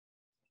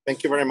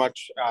Thank you very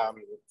much.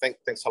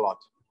 Thanks a lot.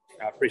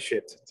 I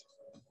appreciate it,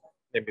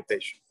 the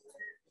invitation.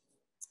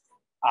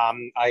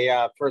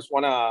 I first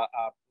want to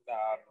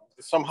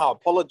somehow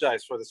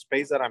apologize for the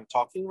space that I'm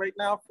talking right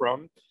now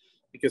from,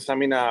 because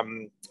I'm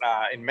in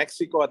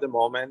Mexico at the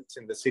moment,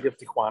 in the city of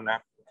Tijuana,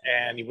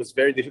 and it was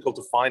very difficult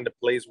to find a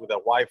place with a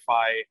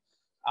Wi-Fi.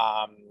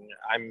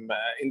 I'm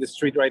in the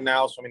street right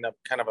now, so I'm in a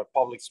kind of a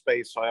public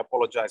space, so I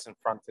apologize in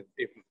front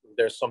if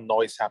there's some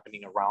noise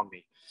happening around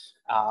me.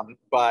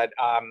 But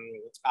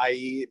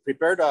I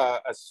prepared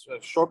a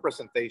short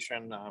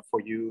presentation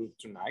for you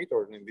tonight,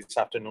 or in this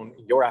afternoon,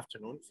 your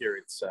afternoon. Here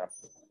it's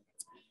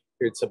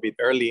a bit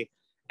early.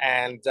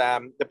 And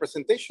the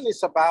presentation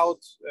is about,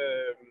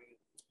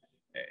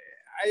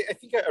 I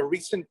think, a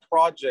recent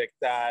project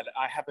that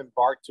I have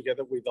embarked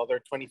together with other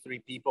 23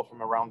 people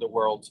from around the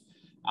world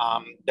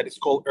that is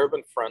called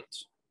Urban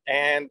Front.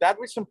 And that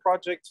recent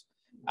project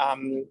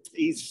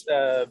is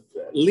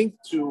linked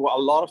to a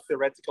lot of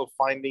theoretical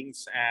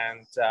findings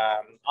and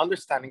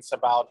understandings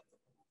about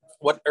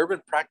what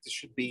urban practice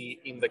should be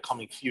in the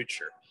coming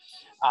future.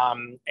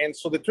 And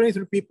so the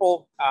 23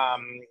 people,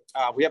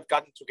 we have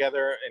gotten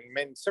together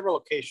in several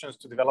occasions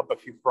to develop a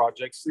few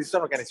projects. This is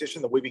an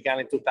organization that we began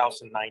in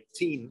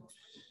 2019.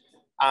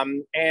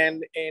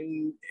 And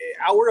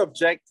our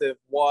objective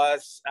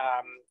was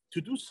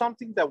to do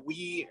something that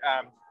we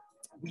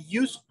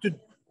used to,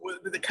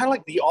 kind of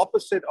like the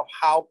opposite of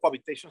how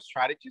cohabitation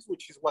strategies,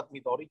 which is what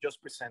Midori just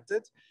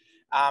presented,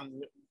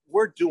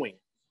 we're doing.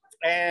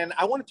 And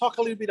I want to talk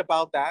a little bit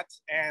about that.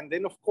 And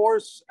then, of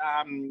course,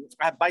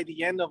 by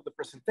the end of the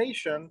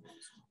presentation,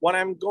 what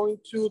I'm going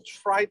to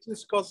try to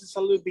discuss is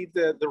a little bit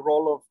the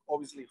role of,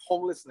 obviously,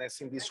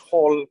 homelessness in this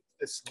whole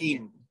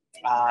scheme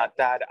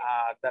that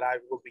I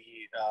will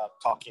be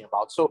talking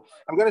about. So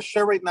I'm going to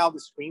share right now the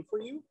screen for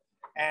you.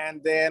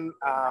 And then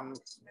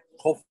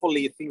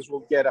hopefully things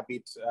will get a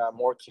bit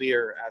more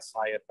clear as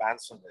I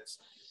advance on this.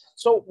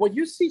 So what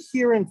you see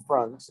here in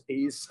front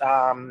is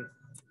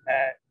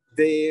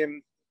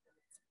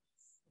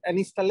an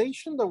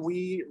installation that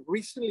we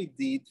recently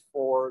did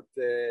for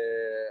the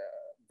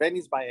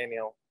Venice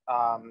Biennial,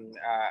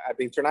 at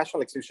the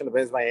International Exhibition of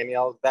Venice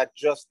Biennial that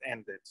just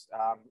ended.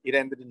 It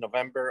ended in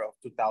November of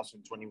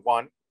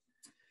 2021.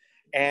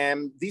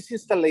 And this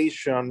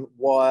installation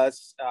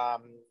was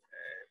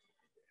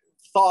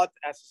thought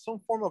as some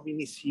form of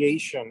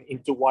initiation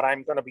into what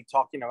I'm going to be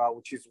talking about,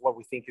 which is what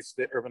we think is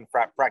the urban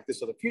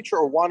practice of the future,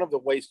 or one of the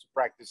ways to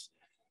practice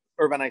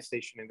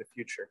urbanization in the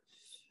future.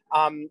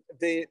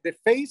 The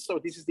phase, so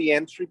this is the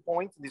entry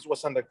point. This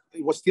was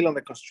it was still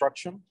under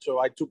construction. So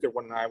I took it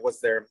when I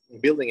was there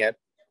building it,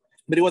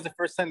 but it was the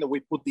first time that we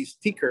put this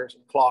ticker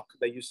clock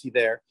that you see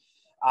there,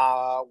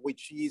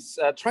 which is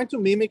trying to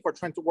mimic or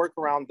trying to work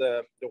around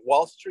the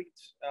Wall Street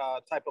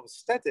type of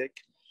aesthetic,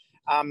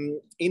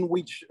 in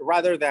which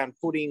rather than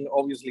putting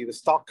obviously the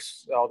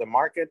stocks or the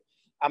market,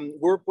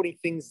 we're putting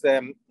things,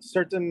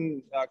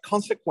 certain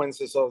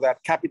consequences of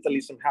that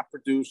capitalism have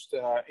produced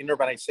in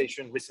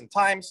urbanization in recent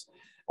times,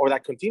 or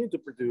that continue to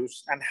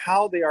produce, and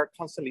how they are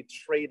constantly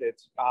traded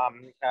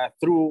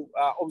through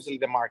obviously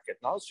the market.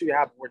 No? So you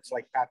have words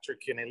like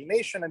patriarchy and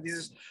alienation, and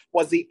this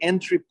was the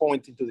entry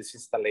point into this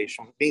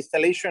installation. The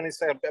installation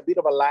is a bit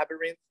of a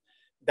labyrinth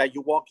that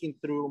you walk in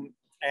through,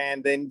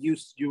 and then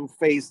you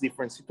face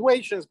different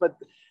situations. But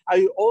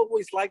I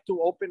always like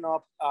to open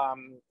up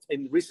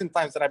in recent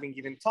times that I've been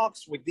giving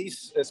talks with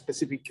this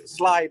specific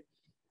slide,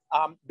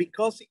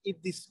 because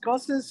it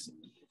discusses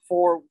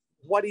for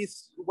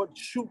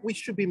we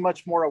should be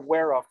much more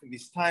aware of in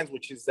these times,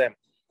 which is the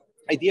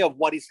idea of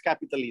what is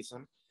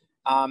capitalism,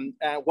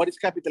 what is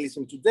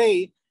capitalism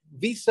today,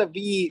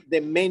 vis-a-vis the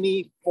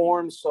many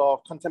forms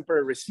of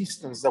contemporary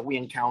resistance that we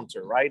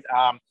encounter, right?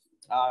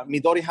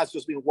 Midori has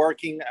just been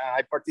working.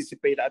 I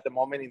participate at the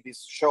moment in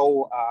this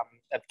show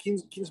at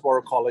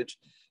Kingsborough College,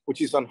 which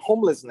is on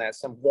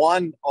homelessness. And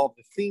one of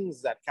the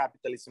things that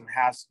capitalism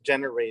has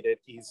generated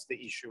is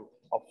the issue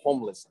of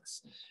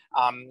homelessness.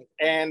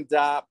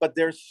 But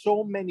there's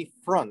so many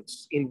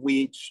fronts in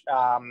which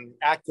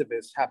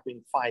activists have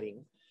been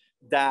fighting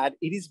that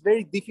it is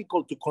very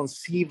difficult to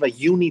conceive a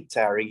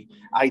unitary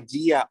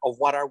idea of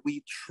what are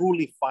we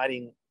truly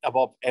fighting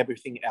above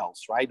everything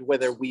else, right?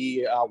 Whether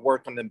we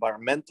work on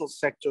environmental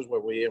sectors, where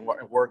we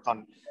work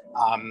on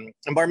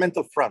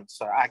environmental fronts,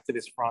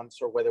 activist fronts,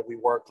 or whether we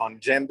work on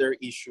gender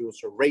issues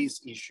or race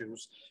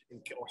issues,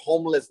 or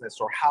homelessness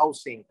or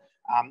housing,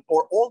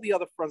 or all the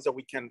other fronts that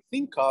we can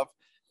think of.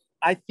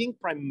 I think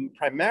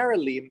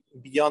primarily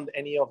beyond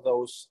any of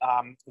those,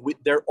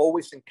 they're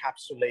always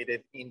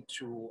encapsulated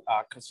into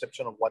a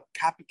conception of what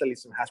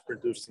capitalism has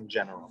produced in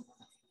general,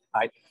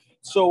 right?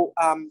 So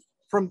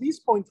from this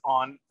point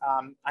on,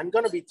 I'm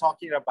going to be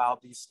talking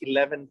about these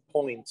 11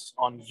 points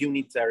on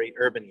unitary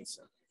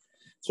urbanism.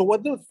 So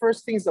what the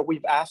first things that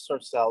we've asked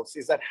ourselves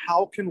is that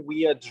how can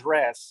we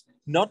address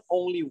not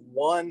only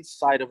one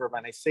side of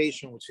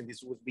urbanization, which in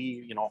this would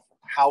be,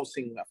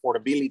 housing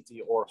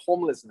affordability or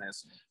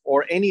homelessness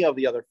or any of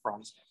the other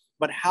fronts,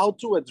 but how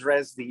to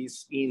address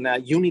these in a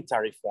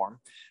unitary form,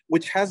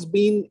 which has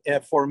been,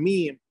 for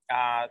me,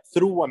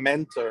 through a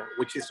mentor,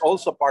 which is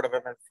also part of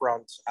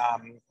Eventfront,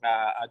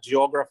 a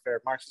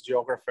geographer, Marxist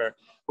geographer,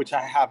 which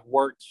I have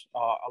worked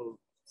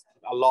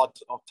a lot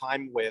of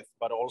time with,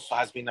 but also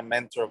has been a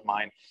mentor of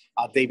mine,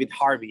 David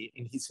Harvey,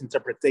 in his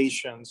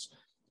interpretations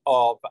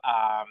of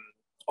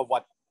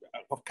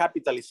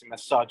capitalism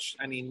as such,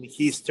 and in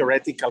his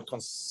theoretical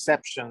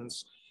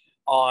conceptions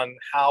on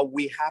how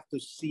we have to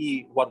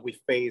see what we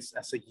face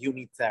as a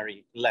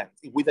unitary lens,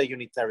 with a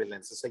unitary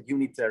lens, as a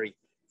unitary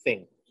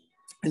thing.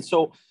 And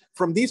so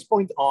from this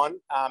point on,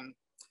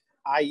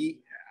 I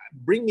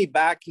bring me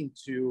back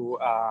into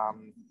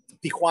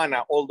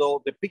Tijuana,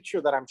 although the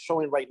picture that I'm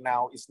showing right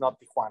now is not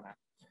Tijuana.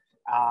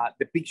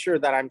 The picture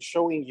that I'm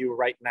showing you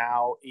right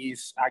now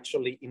is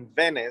actually in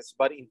Venice,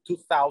 but in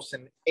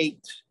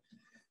 2008.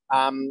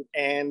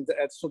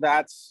 So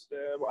that's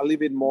a little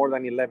bit more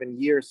than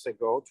 11 years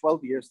ago,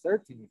 12 years,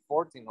 13,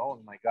 14. Oh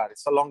my God,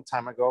 it's a long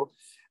time ago.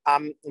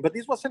 But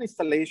this was an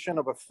installation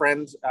of a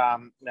friend,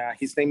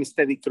 his name is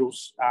Teddy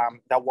Cruz,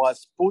 that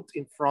was put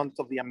in front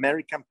of the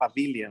American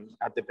Pavilion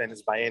at the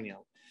Venice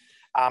Biennial.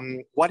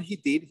 What he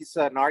did, he's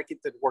an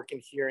architect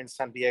working here in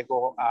San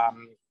Diego,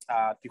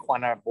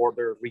 Tijuana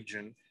border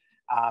region.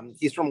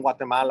 He's from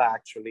Guatemala,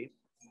 actually.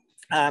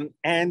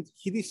 And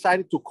he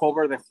decided to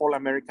cover the whole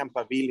American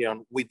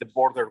Pavilion with the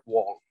border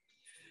wall.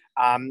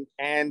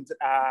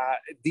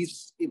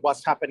 This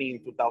was happening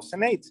in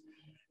 2008.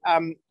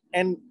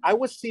 And I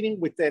was sitting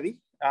with Teddy,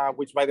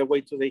 which by the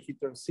way, today he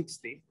turned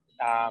 60.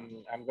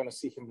 I'm gonna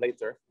see him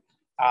later.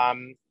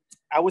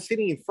 I was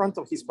sitting in front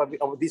of his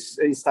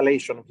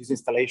installation.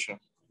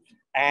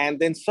 And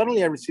then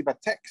suddenly I received a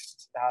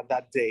text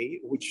that day,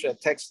 which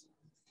text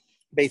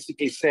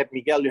basically said,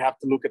 Miguel, you have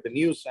to look at the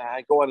news. And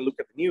I go and look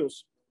at the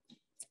news.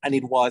 And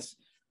it was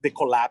the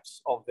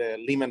collapse of the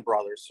Lehman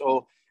Brothers.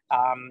 So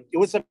it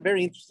was a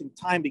very interesting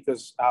time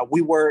because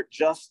we were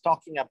just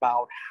talking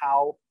about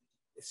how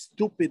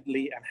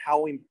stupidly and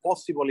how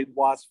impossible it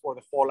was for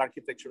the whole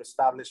architecture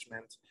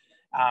establishment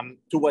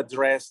to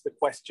address the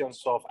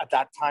questions of, at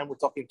that time, we're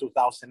talking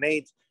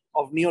 2008,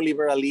 of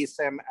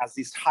neoliberalism as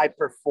this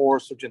hyper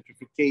force of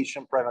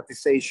gentrification,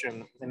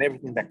 privatization, and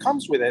everything that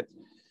comes with it.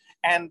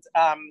 And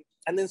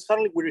then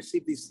suddenly we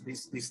received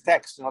this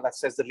text, that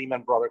says the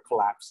Lehman Brothers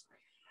collapse.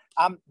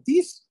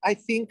 This, I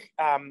think,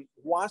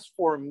 was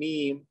for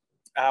me,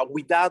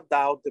 without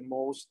doubt, the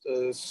most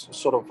the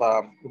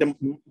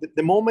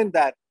moment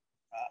that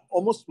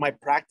almost my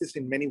practice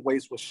in many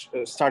ways was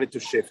started to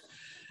shift.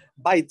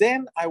 By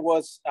then, I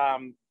was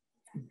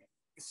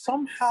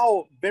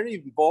somehow very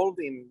involved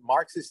in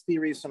Marxist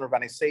theories on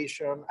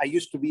urbanization. I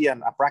used to be a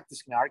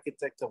practicing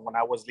architect when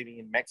I was living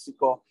in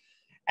Mexico.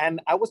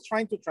 And I was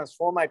trying to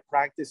transform my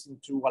practice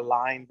into a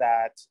line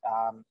that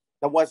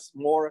was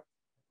more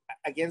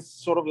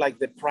against sort of like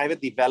the private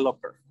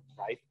developer,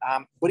 right?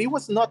 But it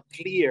was not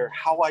clear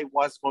how I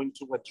was going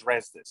to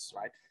address this,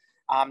 right?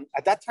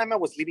 At that time, I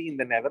was living in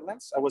the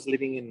Netherlands. I was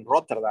living in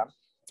Rotterdam.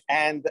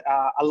 And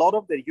a lot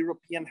of the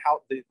European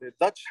house, the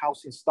Dutch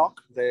housing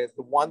stock, the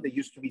one that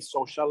used to be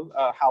social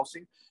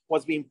housing,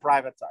 was being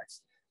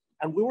privatized.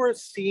 And we were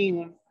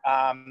seeing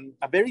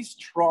a very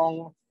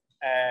strong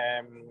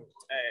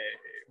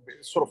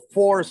sort of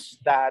force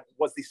that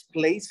was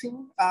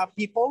displacing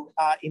people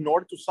in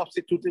order to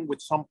substitute them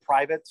with some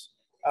private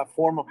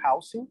form of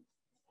housing.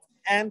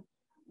 And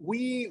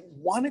we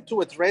wanted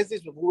to address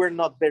this, but we were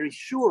not very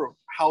sure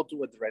how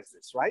to address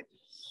this, right?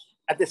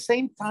 At the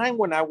same time,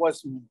 when I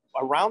was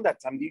around that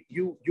time,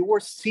 you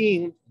were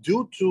seeing,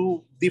 due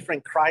to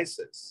different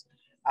crises,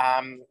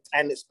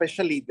 and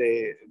especially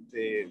the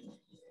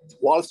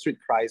Wall Street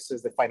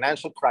crisis, the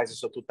financial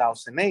crisis of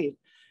 2008,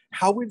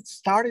 how it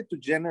started to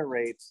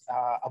generate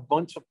a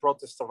bunch of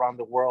protests around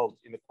the world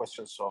in the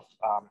questions of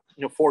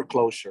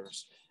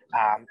foreclosures,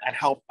 and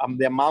how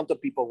the amount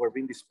of people were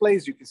being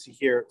displaced. You can see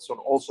here sort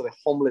of also the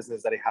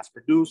homelessness that it has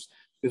produced.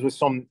 There was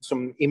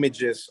some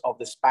images of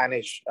the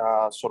Spanish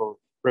sort of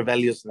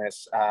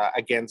rebelliousness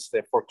against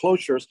the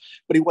foreclosures,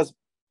 but it was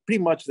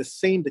pretty much the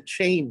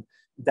chain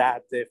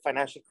that the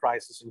financial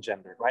crisis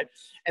engendered, right?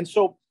 And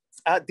so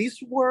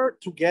these were,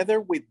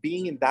 together with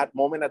being in that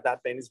moment at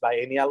that Venice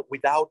Biennial,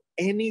 without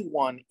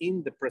anyone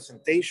in the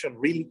presentation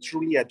really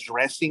truly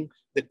addressing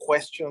the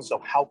questions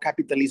of how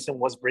capitalism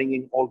was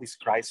bringing all these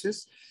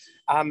crises,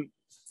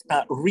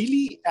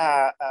 really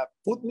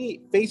put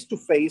me face to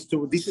face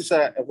to, this is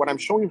what I'm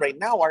showing right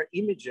now are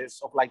images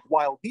of like,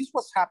 while this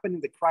was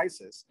happening, the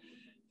crisis,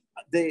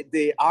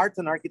 the art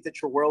and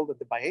architecture world at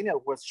the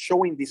Biennial was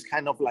showing this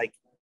kind of like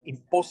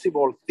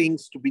impossible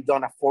things to be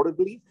done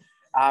affordably,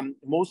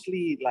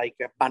 mostly like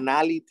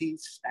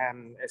banalities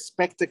and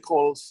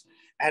spectacles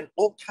and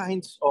all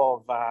kinds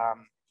of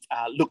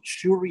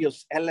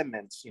luxurious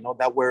elements,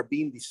 that were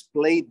being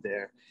displayed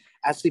there,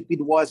 as if it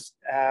was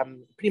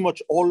pretty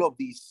much all of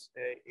these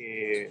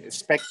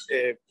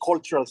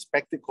cultural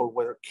spectacle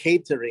were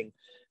catering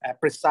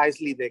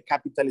precisely the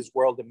capitalist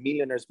world, the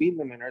millionaires,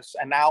 billionaires,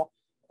 and now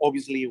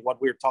obviously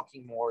what we're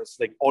talking more is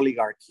like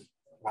oligarchy,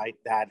 right?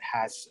 That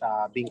has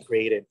been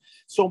created.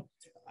 So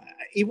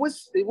it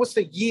was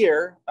a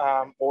year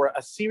or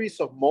a series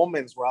of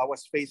moments where I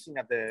was facing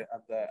at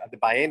the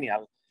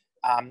biennial,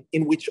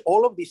 in which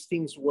all of these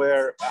things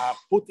were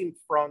put in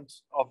front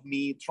of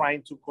me,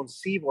 trying to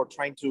conceive or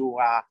trying to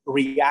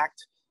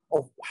react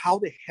of how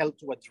the hell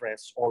to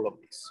address all of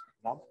this.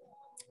 You know?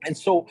 And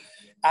so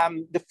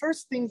the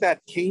first thing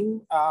that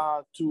came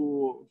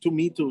to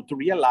me to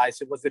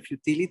realize, it was the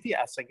futility,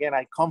 as again,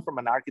 I come from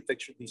an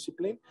architecture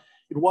discipline.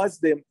 It was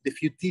the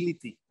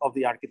futility of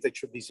the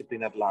architecture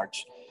discipline at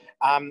large.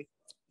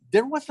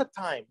 There was a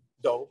time,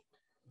 though,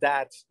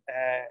 that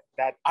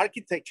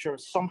architecture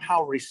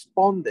somehow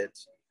responded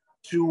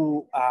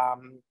to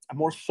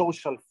more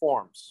social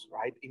forms,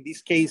 right? In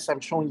this case, I'm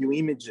showing you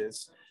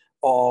images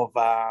of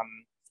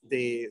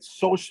the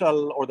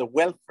social or the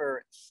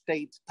welfare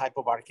state type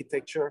of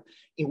architecture,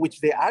 in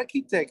which the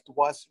architect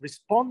was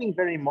responding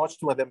very much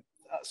to a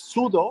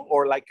pseudo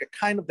or like a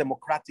kind of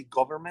democratic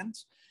government,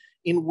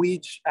 in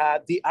which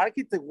the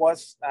architect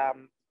was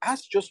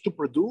asked just to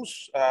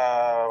produce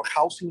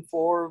housing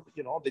for,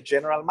 you know, the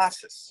general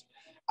masses.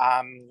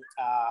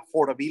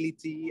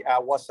 Affordability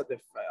was at the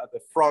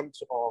front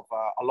of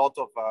a lot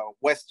of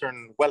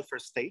Western welfare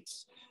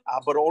states,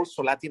 but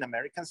also Latin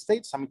American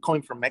states. I'm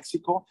coming from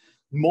Mexico.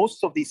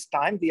 Most of this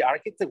time, the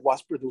architect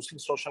was producing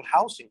social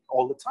housing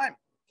all the time.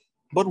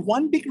 But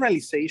one big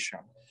realization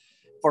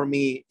for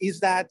me is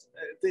that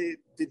the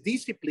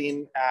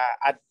discipline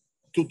at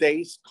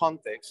today's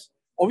context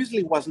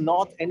obviously was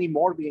not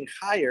anymore being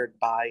hired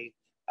by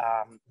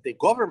the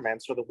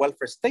governments or the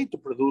welfare state to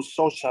produce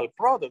social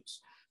products,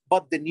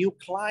 but the new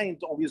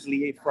client,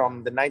 obviously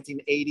from the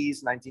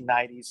 1980s,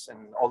 1990s,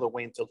 and all the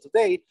way until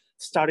today,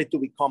 started to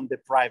become the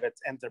private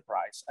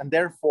enterprise. And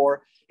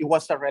therefore, it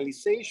was a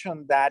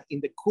realization that in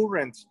the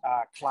current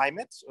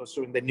climate,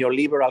 so in the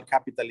neoliberal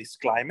capitalist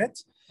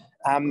climate,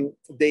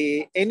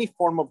 any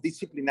form of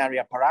disciplinary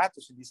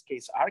apparatus, in this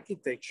case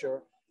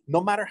architecture, no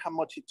matter how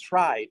much it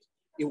tried,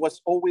 it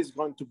was always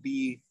going to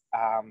be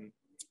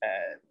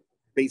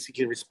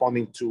basically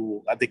responding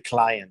to the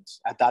client.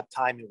 At that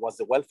time, it was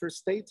the welfare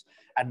state,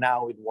 and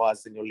now it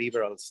was the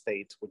neoliberal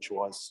state, which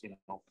was, you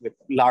know, with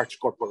large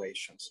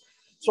corporations.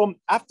 So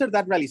after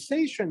that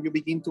realization, you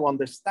begin to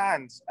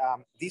understand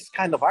this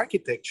kind of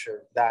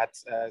architecture that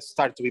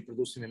started to be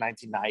produced in the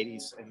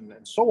 1990s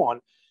and so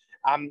on,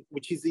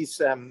 which is these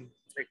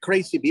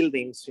crazy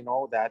buildings, you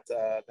know, that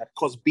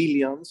cost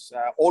billions,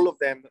 all of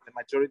them, the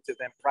majority of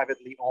them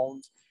privately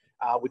owned,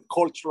 with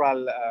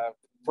cultural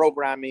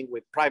programming,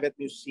 with private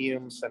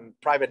museums and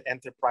private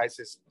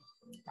enterprises.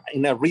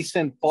 In a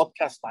recent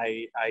podcast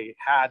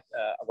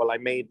I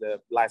made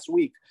last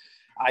week,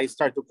 I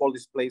started to call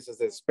these places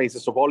the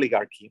spaces of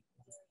oligarchy,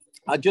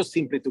 just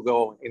simply to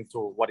go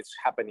into what is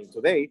happening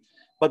today.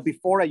 But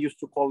before, I used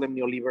to call them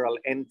neoliberal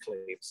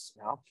enclaves,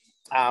 you know,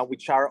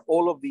 which are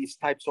all of these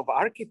types of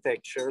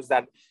architectures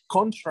that,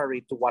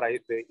 contrary to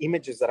the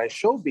images that I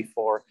showed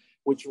before,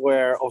 which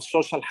were of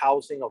social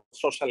housing, of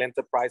social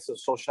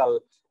enterprises,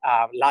 social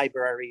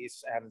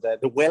libraries, and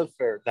the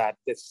welfare that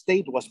the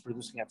state was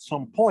producing at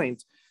some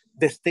point,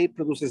 the state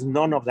produces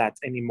none of that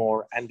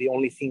anymore. And the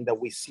only thing that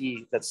we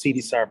see that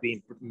cities are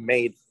being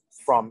made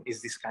from is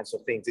these kinds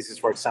of things. This is,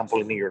 for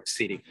example, in New York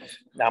City,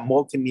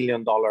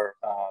 multi-million-dollar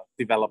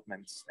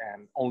developments,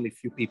 and only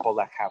few people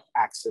that have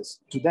access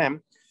to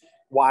them,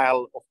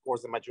 while, of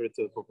course, the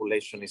majority of the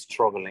population is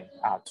struggling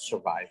to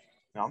survive.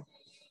 You know?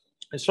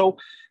 And so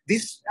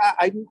this,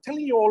 I'm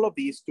telling you all of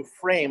this to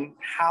frame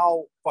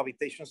how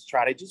cohabitation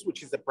strategies,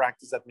 which is the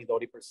practice that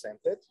Midori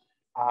presented,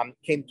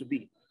 came to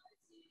be.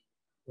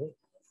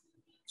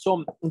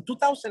 So in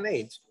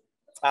 2008,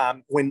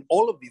 when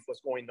all of this was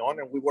going on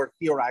and we were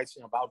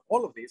theorizing about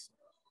all of this,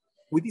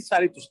 we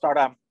decided to start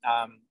a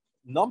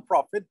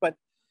nonprofit, but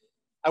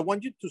I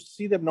want you to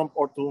see the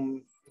or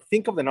to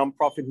think of the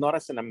nonprofit not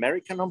as an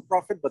American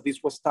nonprofit, but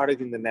this was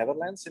started in the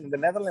Netherlands. And in the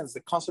Netherlands,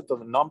 the concept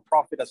of a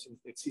nonprofit as it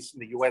exists in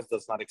the US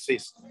does not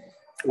exist.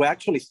 We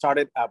actually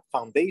started a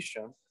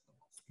foundation,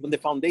 but the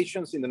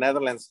foundations in the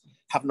Netherlands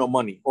have no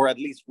money, or at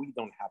least we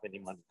don't have any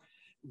money.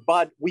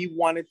 But we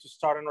wanted to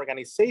start an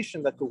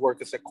organization that could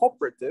work as a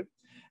cooperative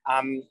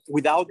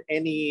without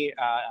any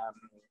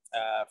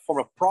form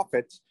of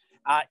profit,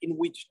 in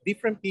which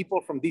different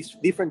people from these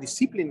different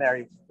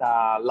disciplinary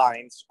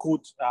lines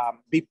could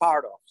be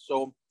part of.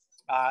 So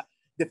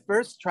the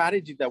first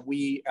strategy that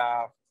we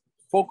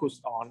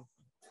focused on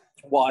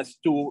was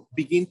to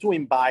begin to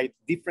invite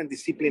different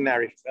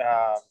disciplinary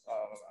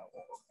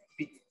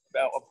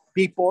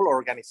people,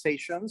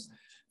 organizations,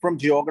 from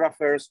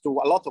geographers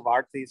to a lot of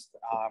artists,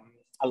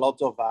 a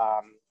lot of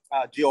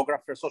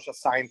geographers, social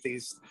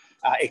scientists,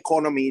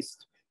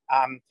 economists,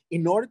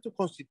 in order to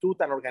constitute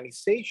an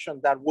organization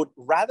that would,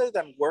 rather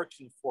than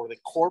working for the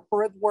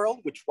corporate world,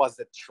 which was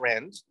the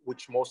trend,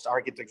 which most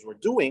architects were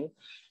doing,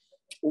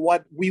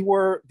 what we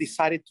were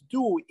decided to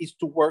do is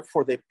to work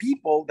for the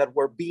people that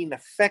were being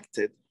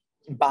affected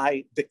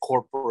by the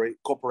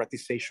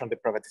corporatization, the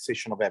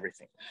privatization of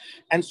everything.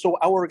 And so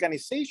our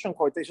organization,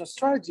 Cohabitation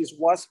Strategies,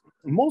 was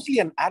mostly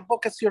an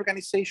advocacy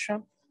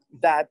organization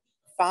that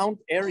found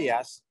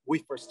areas. We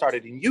first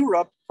started in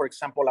Europe. For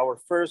example, our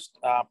first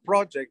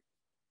project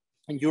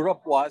in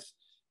Europe was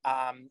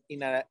in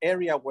an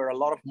area where a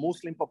lot of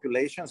Muslim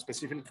populations,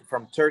 specifically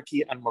from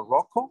Turkey and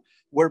Morocco,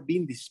 were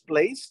being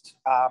displaced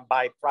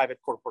by private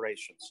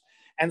corporations.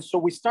 And so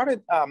we started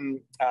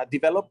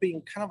developing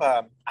kind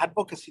of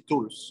advocacy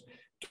tools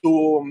to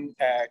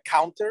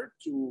counter,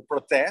 to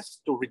protest,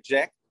 to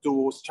reject, to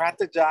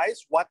strategize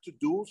what to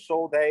do so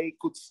they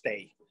could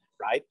stay,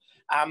 right?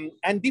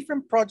 And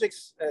different projects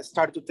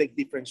started to take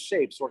different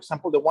shapes. For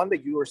example, the one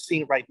that you are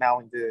seeing right now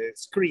in the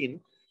screen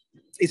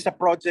is a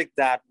project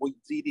that we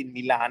did in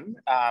Milan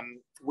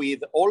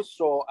with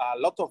also a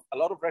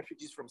lot of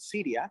refugees from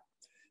Syria,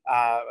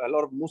 a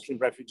lot of Muslim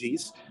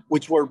refugees,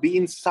 which were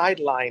being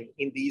sidelined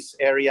in this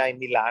area in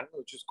Milan,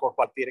 which is called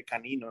Quartiere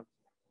Canino,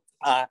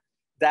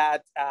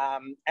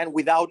 and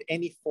without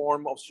any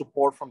form of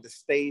support from the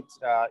state,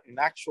 in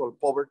actual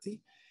poverty.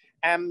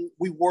 And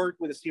we worked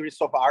with a series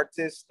of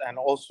artists and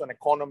also an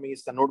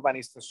economist, an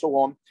urbanist, and so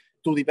on,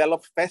 to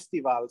develop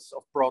festivals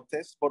of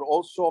protest, but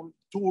also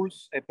tools,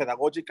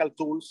 pedagogical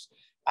tools,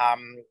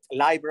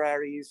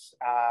 libraries,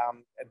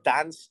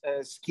 dance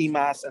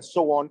schemas, and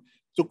so on,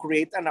 to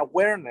create an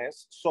awareness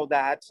so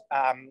that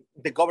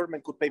the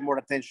government could pay more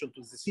attention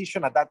to the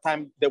decision. At that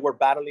time, they were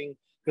battling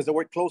because they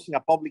were closing a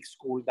public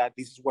school that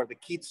this is where the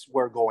kids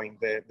were going,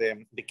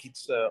 the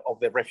kids of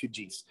the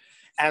refugees.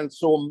 And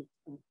so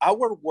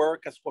our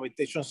work as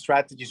cohabitation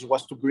strategies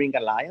was to bring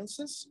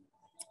alliances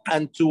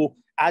and to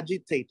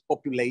agitate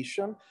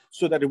population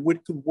so that we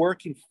could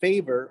work in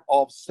favor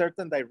of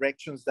certain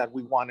directions that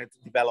we wanted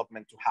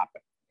development to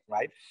happen,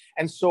 right?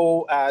 And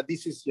so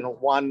this is,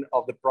 one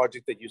of the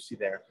projects that you see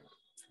there.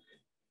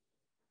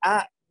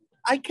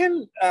 I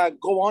can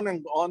go on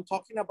and on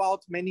talking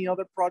about many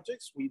other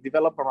projects. We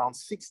developed around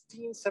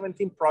 16,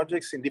 17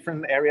 projects in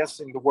different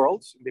areas in the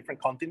world, in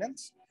different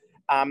continents.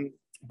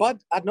 But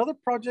another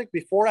project,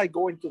 before I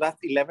go into that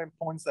 11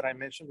 points that I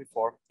mentioned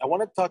before, I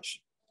want to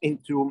touch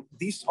into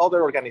this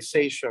other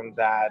organization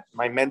that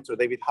my mentor,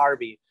 David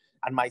Harvey,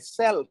 and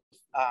myself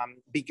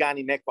began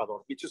in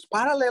Ecuador, which is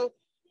parallel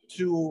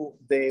to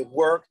the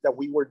work that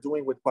we were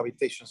doing with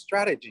cohabitation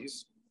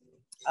strategies.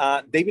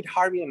 David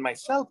Harvey and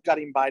myself got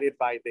invited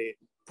by the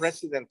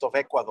president of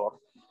Ecuador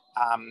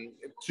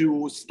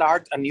to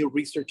start a new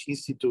research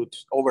institute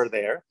over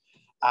there.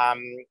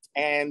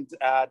 And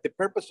the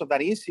purpose of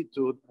that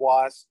institute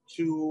was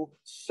to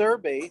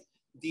survey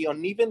the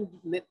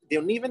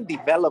uneven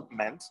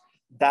development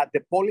that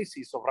the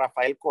policies of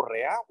Rafael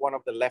Correa, one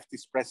of the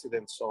leftist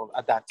presidents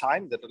at that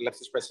time, the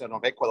leftist president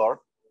of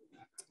Ecuador,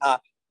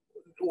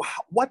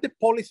 what the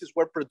policies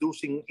were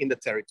producing in the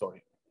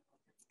territory.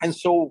 And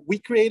so we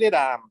created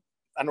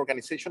an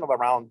organization of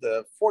around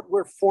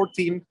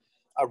 14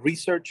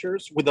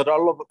 researchers with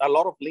a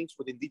lot of links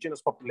with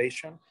indigenous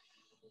population.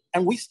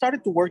 And we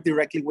started to work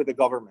directly with the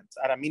government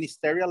at a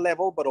ministerial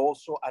level, but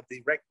also at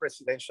the direct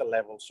presidential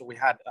level. So we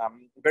had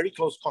very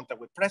close contact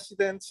with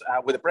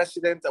the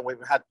president, and we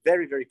had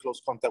very, very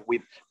close contact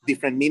with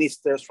different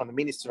ministers, from the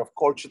Minister of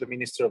Culture, the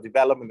Minister of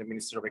Development, the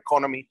Minister of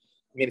Economy,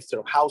 Minister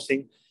of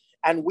Housing.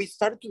 And we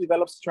started to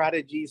develop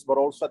strategies, but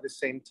also at the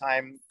same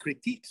time,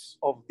 critiques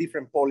of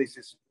different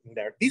policies in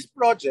there. This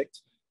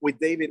project with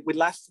David, we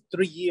lasted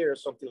 3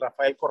 years until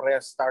Rafael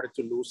Correa started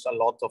to lose a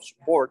lot of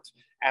support,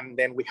 and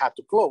then we had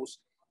to close.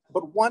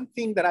 But one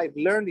thing that I've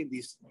learned in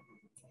these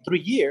 3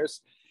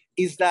 years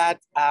is that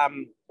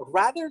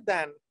rather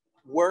than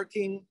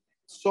working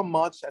so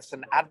much as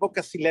an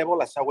advocacy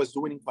level as I was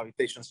doing in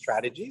cohabitation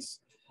strategies,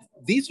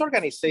 this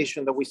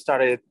organization that we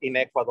started in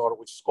Ecuador,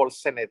 which is called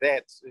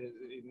CENEDET,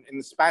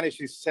 in Spanish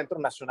is Centro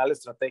Nacional de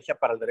Estrategia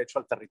para el Derecho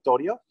al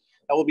Territorio.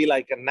 That will be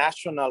like a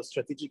national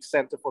strategic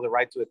center for the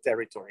right to the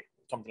territory,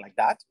 something like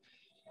that.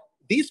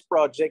 This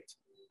project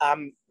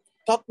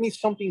taught me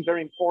something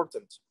very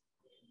important,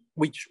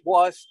 which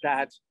was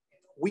that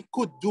we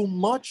could do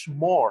much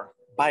more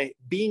by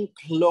being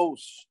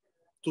close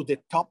to the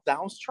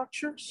top-down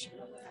structures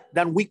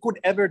than we could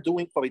ever do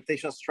in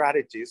cohabitation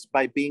strategies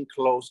by being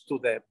close to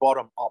the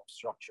bottom-up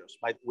structures,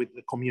 with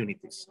the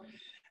communities.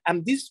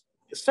 And this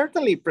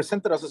certainly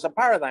presented us as a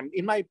paradigm.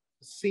 It might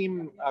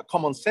seem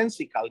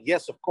commonsensical.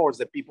 Yes, of course,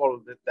 the people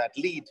that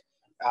lead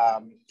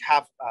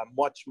have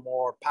much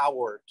more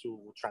power to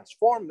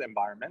transform the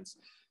environments.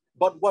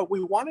 But what we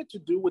wanted to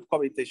do with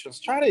cohabitation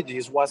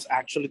strategies was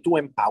actually to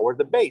empower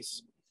the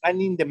base.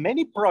 And in the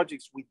many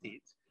projects we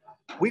did,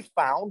 we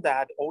found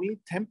that only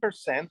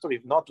 10% or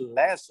if not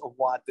less of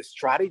what the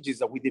strategies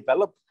that we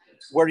developed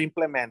were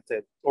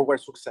implemented or were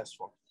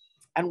successful.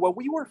 And what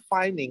we were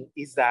finding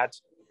is that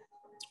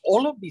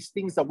all of these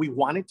things that we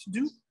wanted to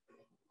do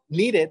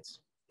needed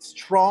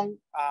strong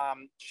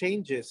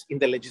changes in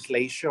the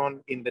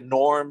legislation, in the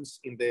norms,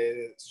 in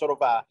the sort of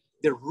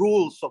the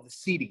rules of the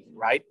city,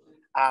 right?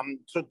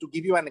 So to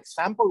give you an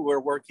example,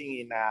 we're working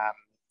in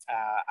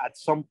at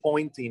some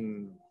point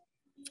in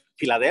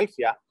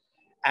Philadelphia,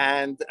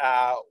 And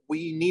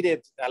we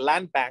needed a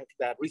land bank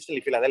that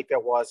recently Philadelphia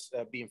was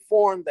being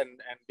formed, and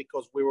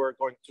because we were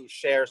going to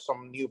share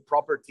some new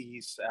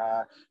properties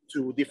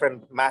to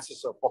different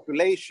masses of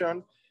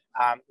population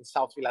in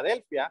South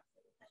Philadelphia.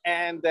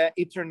 And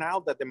it turned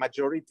out that the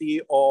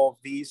majority of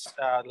these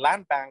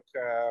land bank,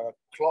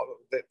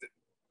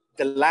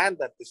 the land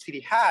that the city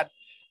had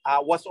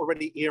was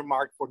already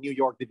earmarked for New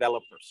York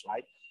developers,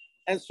 right?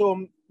 And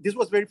so this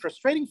was very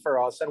frustrating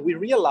for us. And we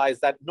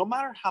realized that no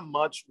matter how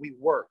much we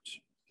worked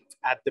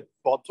at the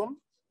bottom,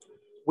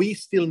 we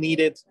still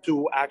needed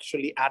to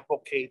actually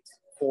advocate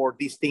for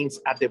these things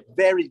at the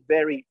very,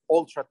 very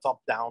ultra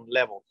top-down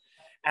level.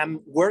 And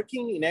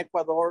working in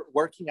Ecuador,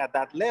 working at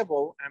that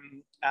level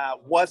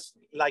was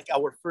like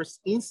our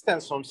first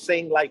instance on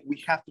saying like,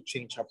 we have to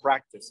change our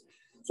practice.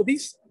 So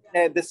this,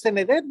 the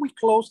Senedet, we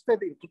closed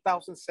it in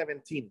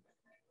 2017.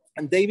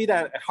 And David,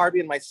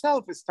 Harvey, and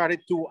myself started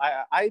to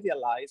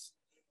idealize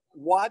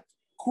what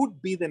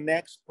could be the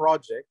next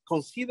project,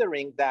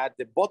 considering that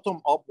the bottom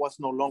up was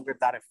no longer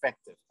that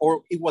effective,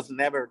 or it was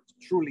never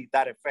truly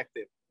that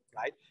effective,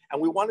 right?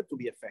 And we wanted to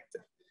be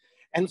effective.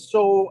 And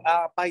so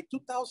by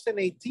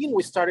 2018,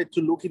 we started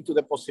to look into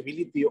the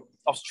possibility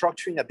of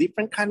structuring a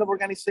different kind of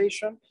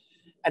organization.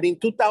 And in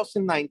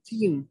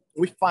 2019,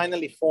 we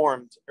finally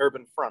formed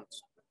Urban Front,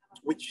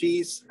 which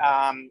is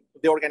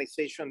the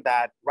organization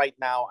that right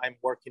now I'm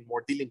working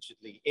more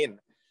diligently in.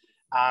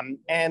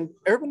 And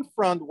Urban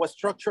Front was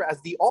structured as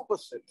the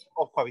opposite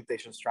of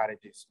cohabitation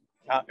strategies.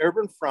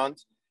 Urban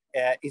Front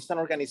is an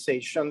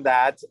organization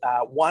that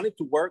wanted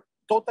to work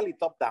totally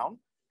top down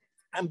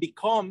and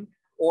become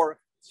or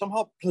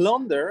somehow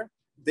plunder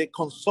the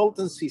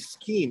consultancy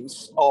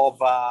schemes of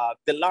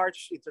the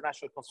large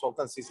international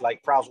consultancies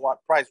like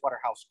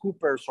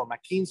PricewaterhouseCoopers or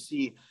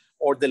McKinsey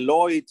or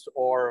Deloitte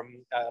or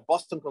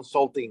Boston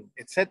Consulting,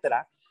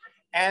 etc.,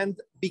 and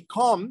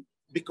become,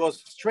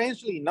 because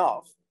strangely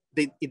enough,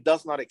 it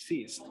does not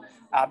exist,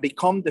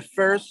 become the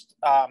first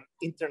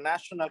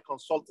international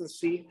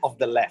consultancy of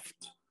the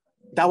left.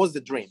 That was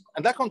the dream,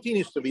 and that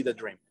continues to be the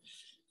dream.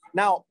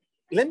 Now,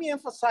 let me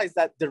emphasize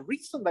that the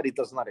reason that it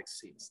does not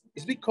exist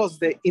is because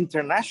the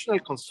international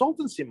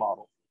consultancy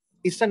model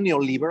is a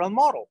neoliberal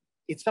model.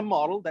 It's a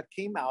model that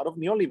came out of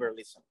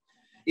neoliberalism.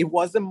 It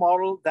was the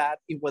model that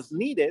it was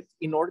needed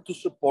in order to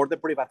support the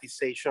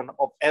privatization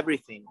of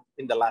everything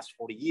in the last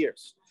 40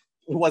 years.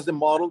 It was the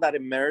model that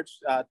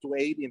emerged to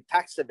aid in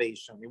tax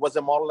evasion. It was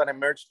a model that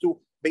emerged to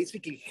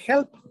basically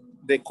help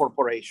the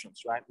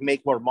corporations, right,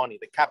 make more money,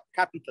 the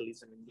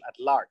capitalism at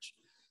large.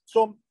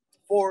 So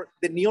for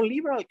the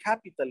neoliberal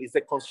capitalists,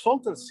 the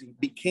consultancy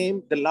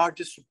became the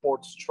largest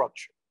support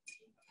structure.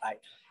 Right?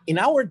 In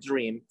our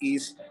dream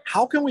is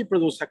how can we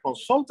produce a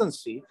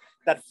consultancy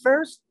that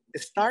first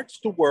starts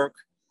to work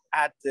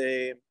at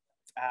the,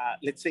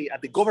 let's say,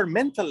 at the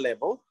governmental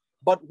level,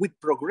 but with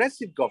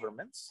progressive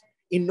governments,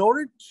 in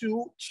order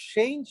to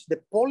change the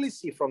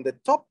policy from the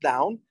top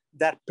down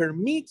that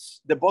permits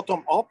the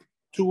bottom up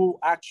to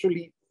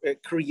actually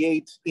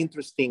create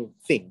interesting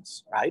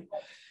things, right?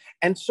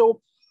 And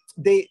so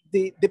the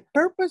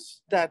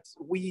purpose that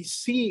we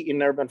see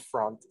in Urban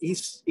Front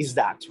is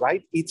that,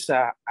 right? It's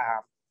an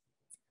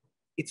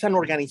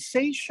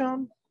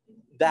organization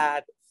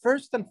that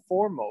first and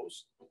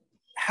foremost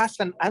has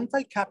an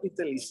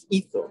anti-capitalist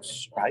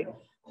ethos, right?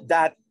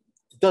 That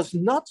does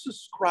not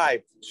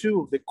subscribe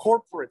to the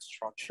corporate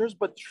structures,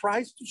 but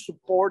tries to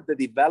support the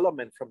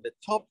development from the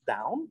top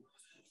down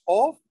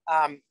of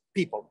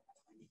people,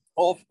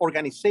 of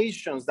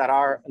organizations that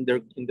are in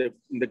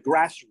the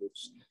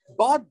grassroots,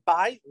 but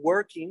by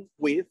working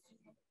with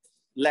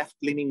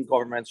left-leaning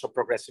governments or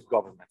progressive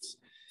governments.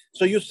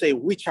 So you say,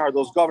 which are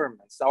those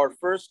governments? Our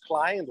first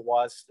client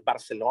was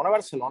Barcelona.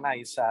 Barcelona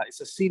is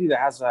a city that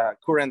has a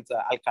current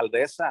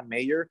alcaldesa, a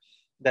mayor,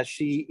 that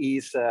she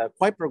is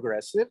quite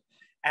progressive.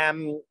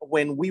 And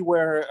when we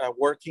were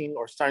working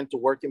or starting to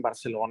work in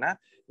Barcelona,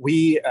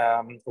 we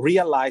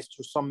realized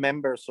through some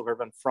members of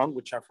Urban Front,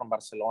 which are from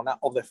Barcelona,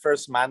 of the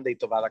first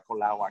mandate of Ada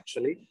Colau,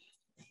 actually,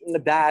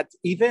 that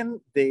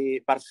even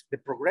the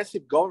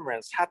progressive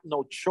governments had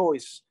no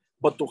choice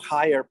but to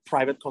hire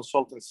private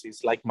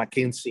consultancies like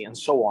McKinsey and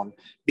so on,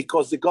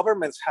 because the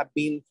governments have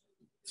been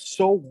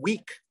so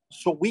weak,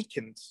 so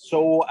weakened,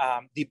 so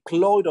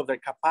deployed of their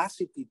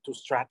capacity to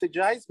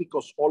strategize,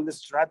 because all the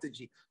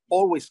strategy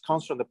always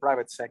comes from the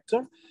private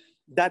sector,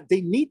 that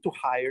they need to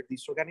hire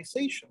these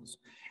organizations.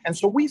 And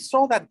so we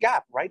saw that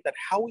gap, right? That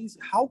how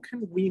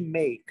can we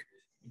make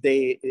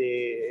the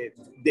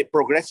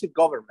progressive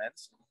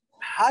governments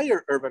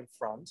hire Urban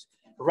Fronts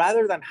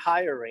rather than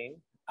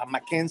hiring a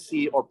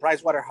McKinsey or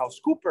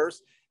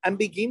PricewaterhouseCoopers and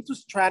begin to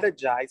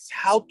strategize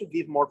how to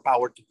give more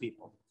power to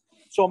people.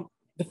 So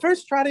the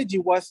first strategy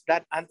was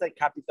that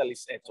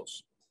anti-capitalist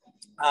ethos.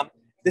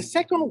 The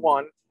second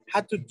one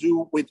had to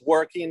do with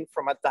working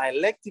from a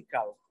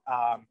dialectical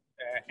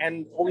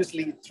and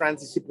obviously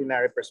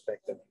transdisciplinary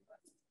perspective.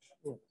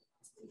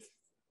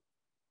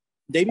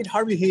 David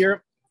Harvey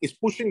here is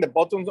pushing the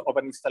buttons of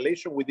an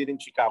installation we did in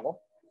Chicago.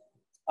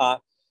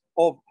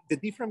 of the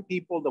different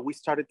people that we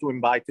started to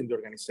invite in the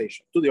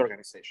organization, to the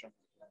organization.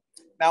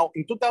 Now,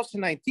 in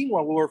 2019,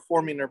 when we were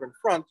forming Urban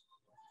Front,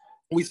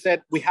 we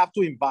said we have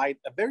to invite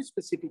a very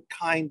specific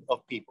kind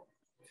of people.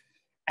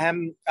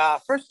 And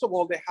first of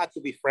all, they had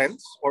to be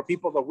friends or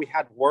people that we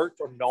had worked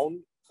or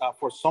known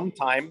for some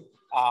time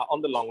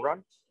on the long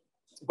run,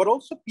 but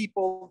also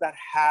people that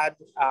had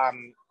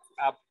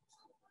a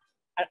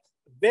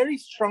very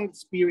strong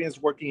experience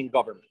working in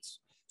governments.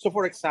 So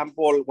for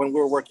example, when we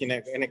were working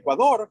in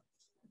Ecuador,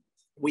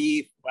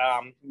 we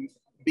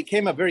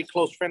became a very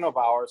close friend of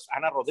ours,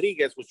 Ana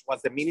Rodriguez, which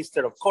was the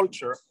Minister of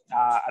Culture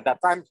at that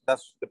time.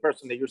 That's the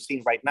person that you're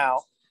seeing right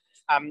now.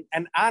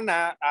 And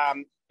Ana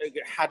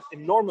had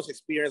enormous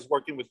experience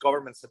working with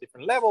governments at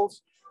different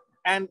levels.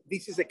 And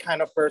this is the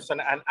kind of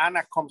person, and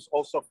Ana comes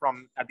also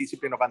from a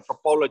discipline of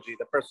anthropology.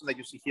 The person that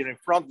you see here in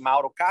front,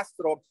 Mauro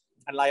Castro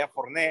and Laia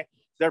Forné,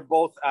 they're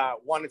both,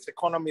 one is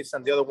economist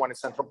and the other one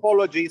is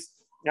anthropologist.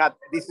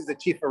 This is the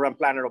chief urban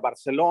planner of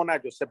Barcelona,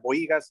 Josep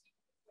Boigas.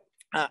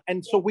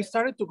 And so we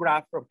started to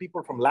grab from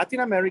people from Latin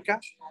America,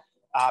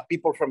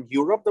 people from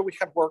Europe that we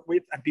have worked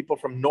with, and people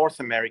from North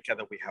America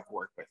that we have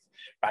worked with,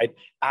 right?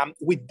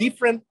 With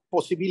different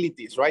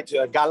possibilities, right?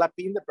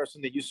 Galapin, the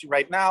person that you see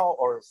right now,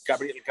 or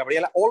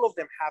Gabriela, all of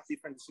them have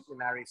different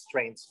disciplinary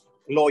strengths,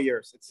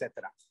 lawyers, etc.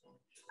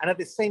 And at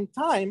the same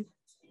time,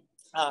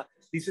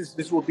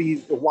 this will be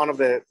one of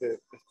the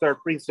third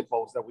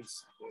principles that we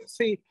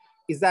see,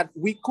 is that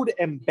we could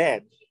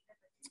embed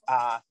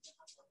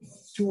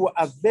to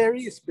a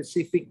very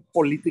specific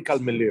political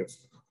milieu,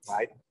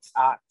 right?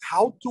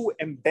 How to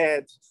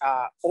embed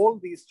all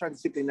these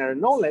transdisciplinary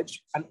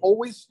knowledge and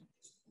always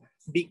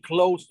be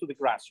close to the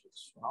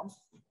grassroots. You know?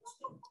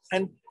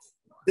 And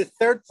the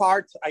third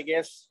part, I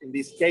guess, in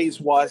this case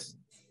was,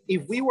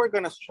 if we were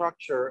going to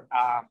structure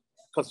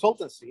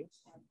consultancy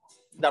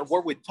that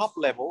worked with top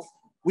level,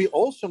 we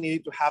also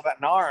needed to have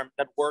an arm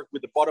that worked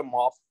with the bottom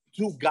up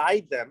to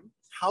guide them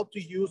how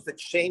to use the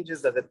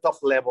changes that the top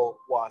level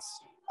was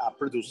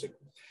producing.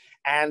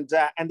 And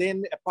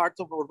then a part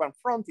of Urban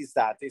Front is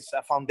that it's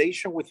a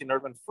foundation within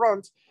Urban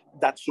Front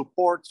that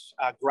supports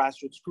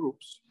grassroots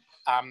groups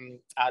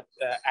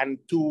and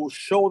to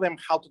show them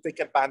how to take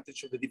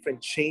advantage of the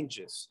different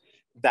changes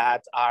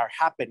that are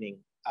happening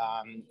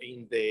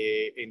in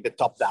the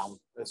top-down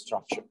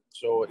structure.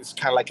 So it's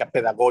kind of like a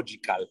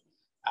pedagogical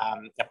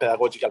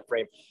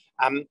frame.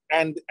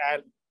 And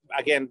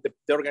again,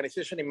 the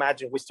organization,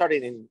 imagine, we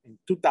started in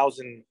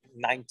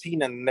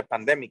 2019 and the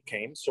pandemic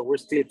came, so we're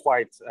still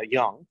quite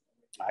young,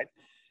 right?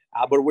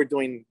 But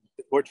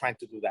we're trying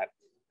to do that.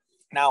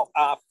 Now,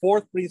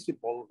 fourth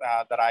principle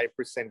that I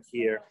present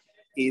here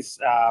is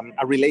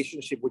a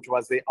relationship which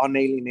was the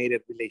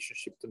unalienated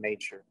relationship to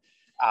nature.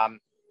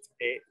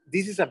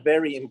 This is a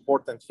very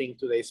important thing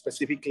today,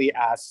 specifically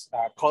as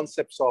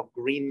concepts of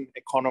green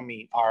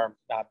economy are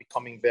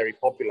becoming very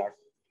popular.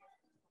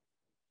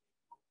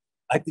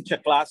 I teach a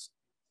class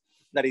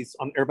that is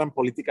on urban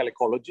political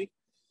ecology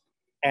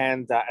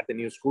and at the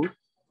New School.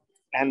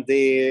 And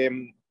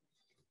the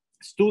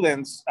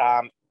students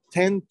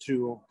tend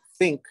to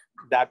think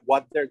that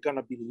what they're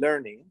gonna be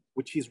learning,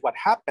 which is what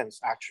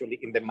happens actually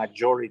in the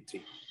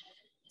majority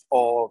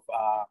of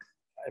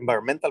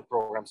environmental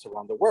programs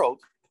around the world,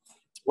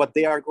 what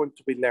they are going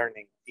to be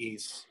learning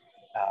is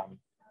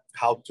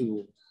how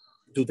to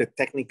do the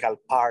technical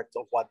part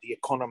of what the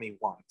economy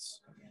wants.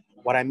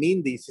 What I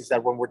mean this is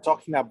that when we're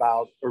talking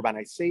about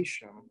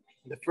urbanization,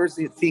 the first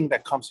thing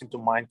that comes into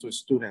mind to a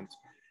student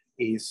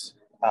is,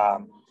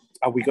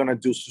 are we gonna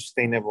do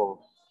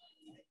sustainable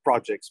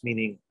projects,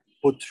 meaning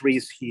put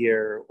trees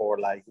here or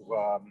like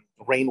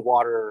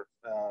rainwater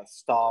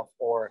stuff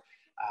or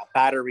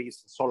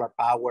batteries, solar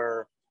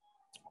power,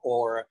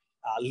 or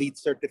LEED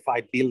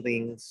certified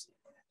buildings,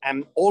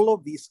 and all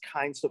of these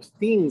kinds of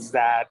things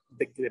that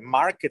the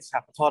markets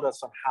have taught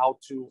us on how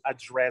to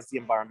address the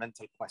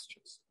environmental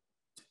questions.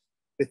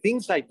 The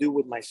things I do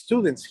with my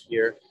students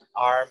here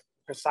are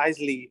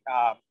precisely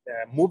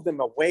move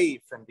them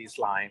away from this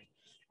line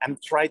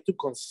and try to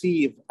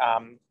conceive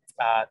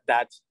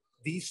that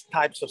these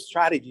types of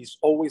strategies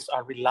always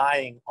are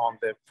relying on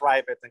the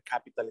private and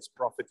capitalist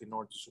profit in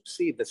order to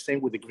succeed, the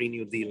same with the Green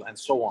New Deal and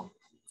so on.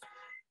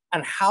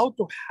 And how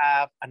to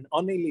have an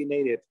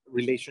unalienated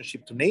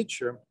relationship to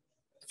nature.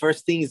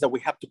 First thing is that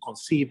we have to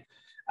conceive,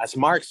 as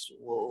Marx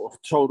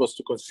told us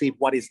to conceive,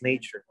 what is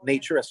nature?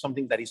 Nature as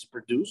something that is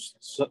produced,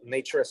 so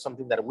nature as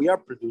something that we are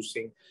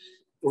producing.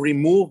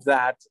 Remove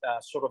that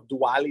sort of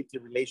duality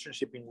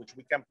relationship in which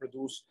we can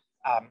produce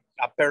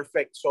a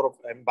perfect sort of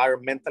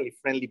environmentally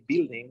friendly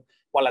building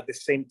while at the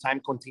same time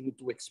continue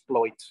to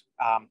exploit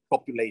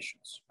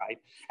populations, right?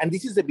 And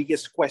this is the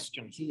biggest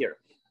question here.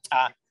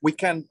 We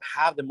can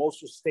have the most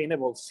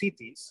sustainable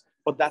cities,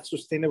 but that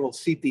sustainable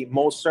city,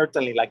 most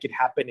certainly, like it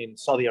happened in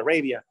Saudi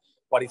Arabia,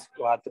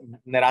 what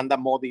Narendra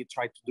Modi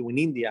tried to do in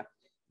India,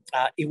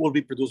 it will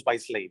be produced by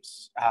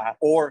slaves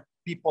or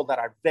people that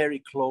are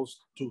very close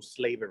to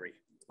slavery,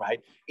 right?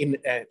 In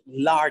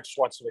large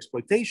swaths of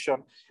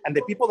exploitation. And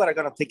the people that are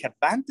going to take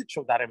advantage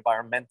of that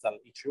environmental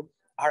issue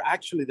are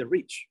actually the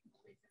rich,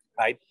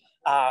 right?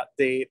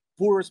 the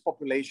poorest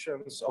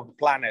populations of the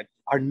planet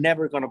are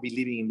never going to be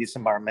living in these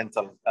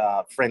environmental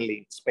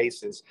friendly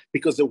spaces,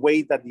 because the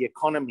way that the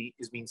economy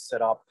is being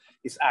set up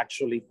is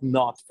actually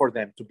not for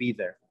them to be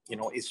there. You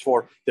know, it's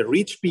for the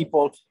rich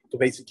people to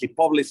basically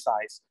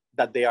publicize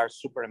that they are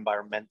super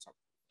environmental.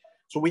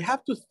 So we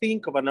have to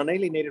think of an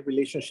unalienated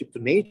relationship to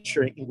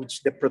nature, in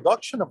which the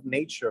production of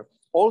nature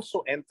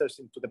also enters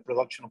into the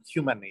production of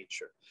human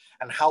nature,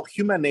 and how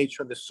human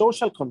nature and the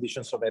social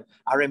conditions of it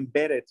are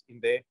embedded in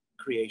the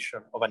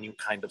creation of a new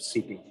kind of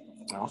city.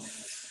 You know?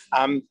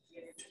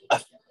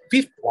 A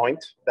fifth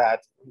point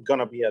that I'm going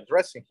to be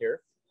addressing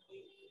here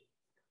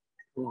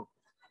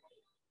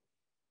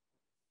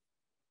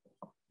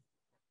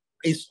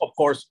is, of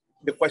course,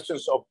 the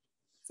questions of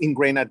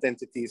ingrained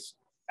identities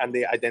and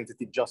the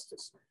identity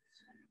justice.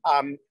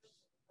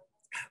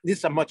 This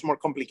is a much more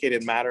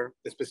complicated matter,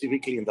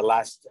 specifically in the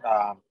last,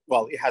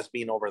 well, it has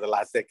been over the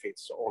last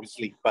decades,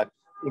 obviously, but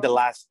in the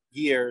last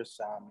years,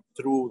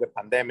 through the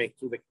pandemic,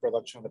 through the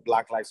production of the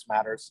Black Lives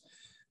Matters,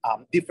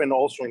 different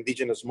also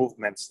indigenous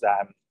movements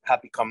that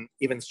have become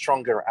even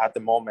stronger at the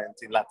moment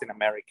in Latin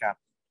America,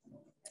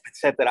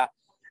 etc.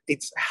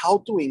 It's how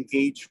to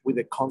engage with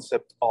the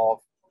concept of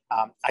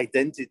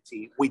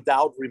identity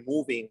without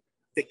removing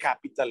the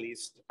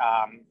capitalist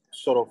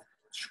sort of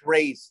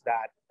trace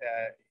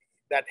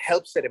that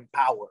helps it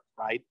empower,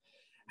 right?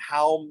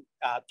 How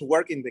to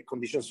work in the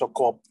conditions of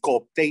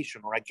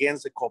cooptation or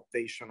against the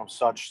cooptation of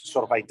such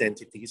sort of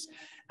identities,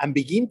 and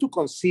begin to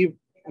conceive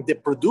the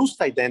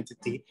produced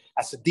identity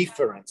as a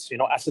difference, you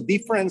know, as a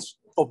difference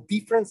of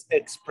different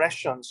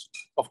expressions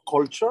of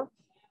culture,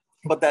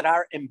 but that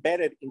are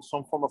embedded in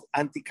some form of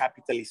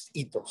anti-capitalist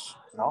ethos,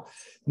 you know?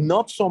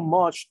 Not so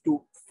much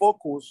to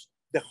focus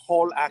the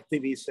whole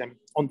activism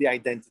on the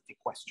identity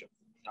question.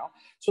 You know?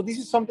 So this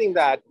is something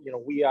that, you know,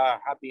 we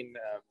have been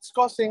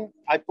discussing.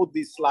 I put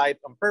this slide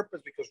on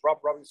purpose because Rob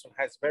Robinson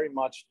has very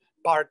much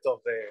part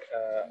of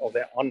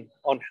the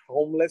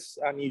UnHomeless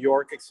New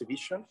York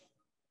exhibition.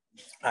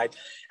 Right.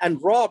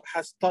 And Rob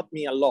has taught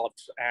me a lot,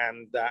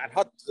 and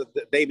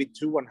David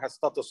too, and has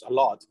taught us a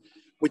lot,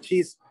 which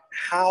is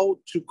how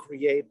to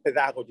create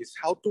pedagogies,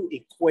 how to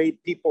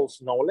equate people's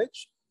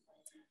knowledge.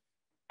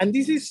 And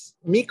this is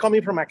me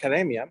coming from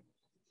academia.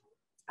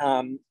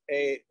 A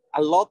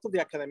lot of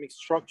the academic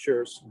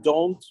structures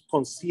don't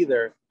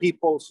consider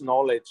people's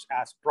knowledge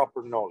as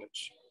proper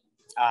knowledge.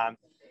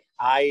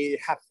 I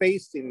have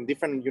faced in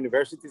different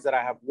universities that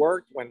I have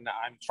worked when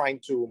I'm trying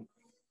to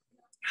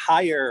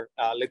hire,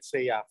 let's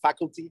say, a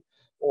faculty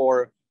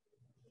or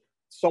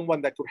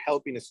someone that could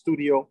help in a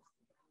studio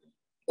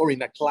or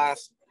in a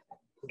class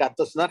that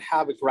does not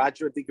have a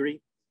graduate degree,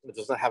 that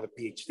does not have a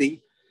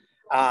PhD.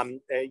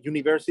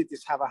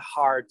 Universities have a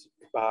hard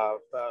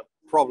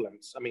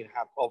problems,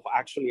 of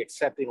actually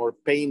accepting or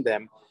paying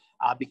them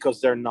because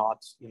they're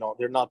not,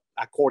 they're not,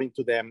 according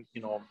to them,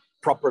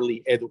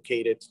 properly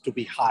educated to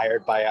be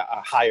hired by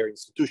a higher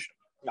institution,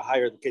 a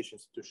higher education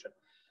institution.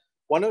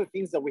 One of the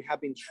things that we have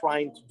been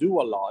trying to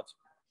do a lot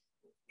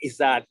is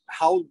that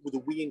how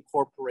do we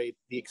incorporate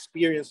the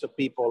experience of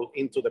people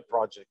into the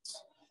projects,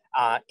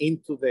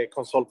 into the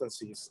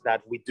consultancies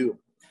that we do,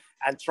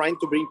 and trying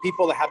to bring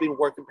people that have been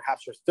working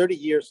perhaps for 30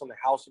 years on the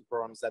housing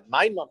programs that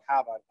might not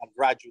have a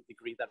graduate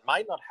degree, that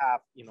might not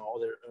have,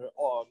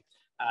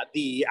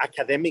 the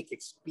academic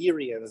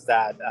experience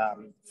that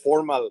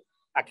formal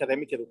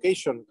academic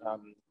education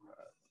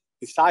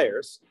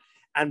desires,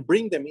 and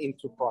bring them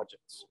into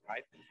projects,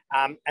 right?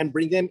 And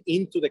bring them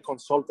into the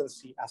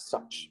consultancy as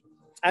such.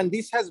 And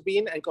this has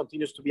been and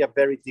continues to be a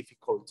very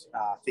difficult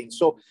thing.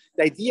 So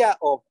the idea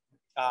of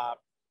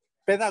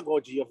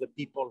pedagogy of the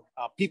people,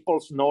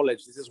 people's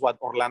knowledge, this is what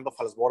Orlando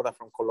Falsborda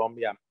from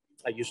Colombia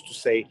used to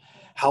say,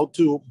 how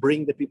to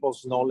bring the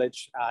people's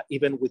knowledge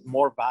even with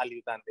more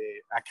value than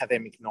the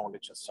academic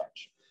knowledge as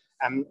such.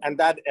 And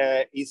that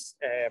is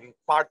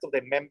part of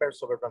the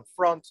members of Urban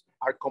Front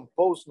are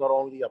composed not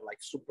only of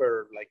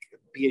super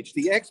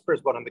PhD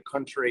experts, but on the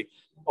contrary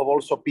of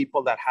also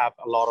people that have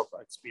a lot of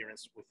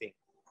experience within.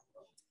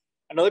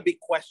 Another big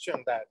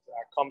question that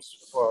comes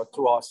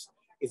to us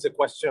is the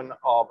question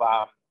of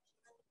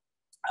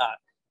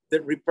the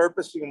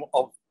repurposing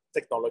of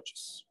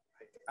technologies.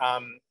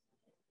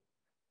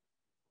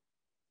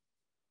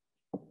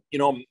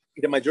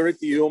 The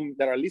majority of you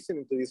that are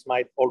listening to this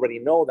might already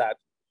know that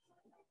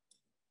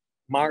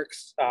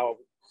Marx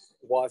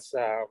was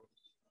a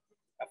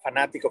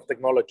fanatic of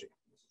technology,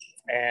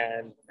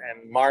 and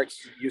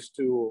Marx used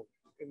to,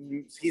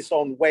 in his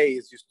own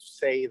ways, used to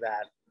say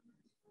that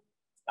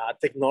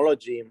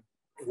technology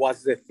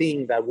was the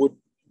thing that would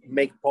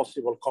make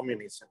possible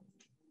communism.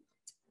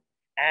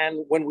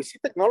 And when we see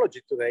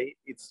technology today,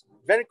 it's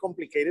very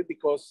complicated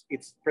because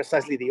it's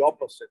precisely the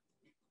opposite.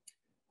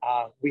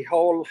 We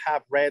all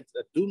have read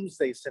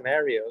doomsday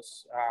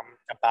scenarios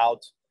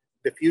about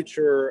the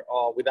future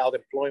without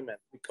employment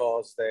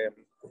because the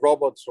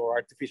robots or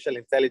artificial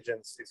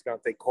intelligence is going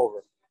to take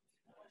over.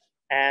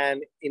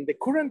 And in the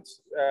current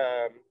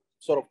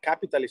sort of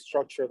capitalist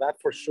structure, that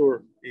for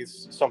sure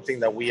is something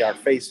that we are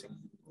facing,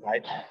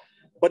 right?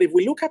 But if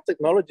we look at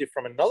technology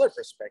from another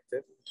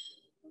perspective,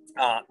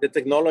 the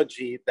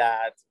technology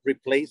that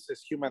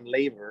replaces human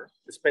labor,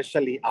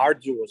 especially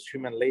arduous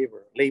human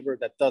labor, labor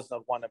that does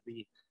not want to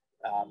be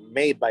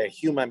made by a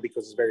human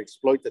because it's very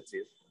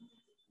exploitative,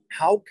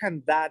 how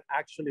can that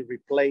actually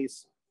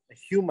replace a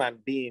human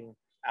being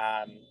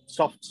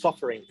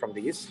suffering from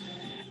this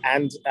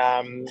and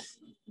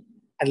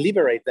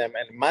liberate them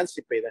and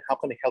emancipate them? How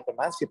can it help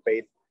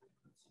emancipate?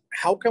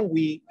 How can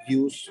we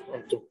use,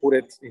 to put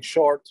it in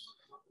short,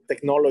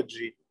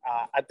 technology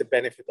at the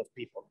benefit of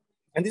people?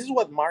 And this is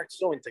what Marx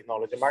saw in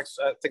technology.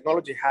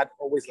 Technology had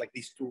always like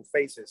these two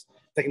phases.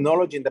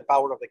 Technology in the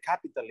power of the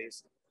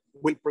capitalist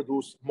will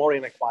produce more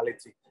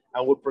inequality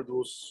and will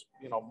produce,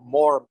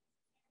 more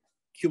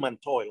human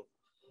toil.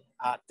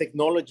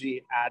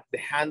 Technology at the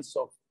hands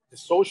of the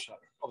social,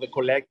 of the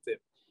collective,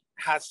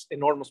 has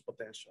enormous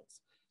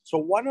potentials. So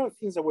one of the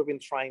things that we've been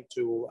trying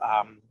to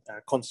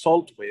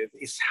consult with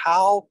is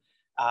how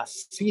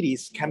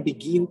cities can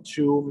begin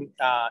to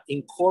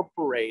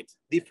incorporate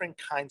different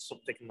kinds of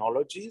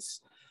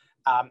technologies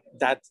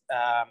that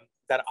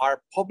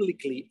are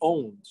publicly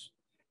owned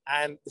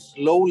and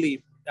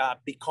slowly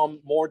become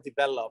more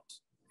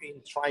developed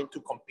in trying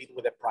to compete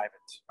with the private,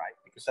 right?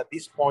 Because at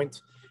this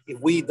point, if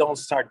we don't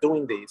start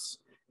doing this,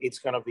 it's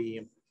going to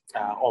be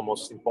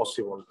almost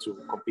impossible to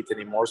compete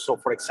anymore. So,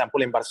 for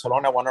example, in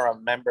Barcelona, one of our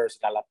members,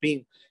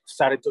 Galapin,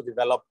 started to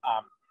develop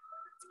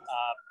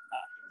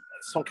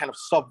some kind of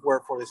software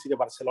for the city of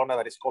Barcelona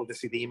that is called the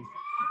CIDIM,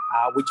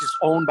 which is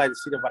owned by the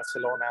city of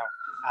Barcelona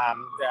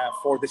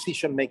for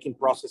decision-making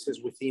processes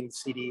within the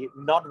city,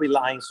 not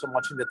relying so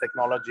much on the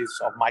technologies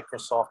of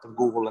Microsoft and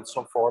Google and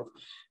so forth.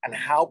 And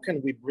how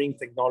can we bring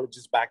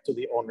technologies back to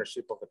the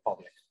ownership of the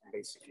public,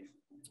 basically,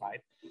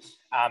 right?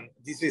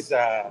 This is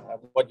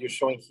what you're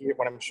showing here.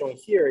 What I'm showing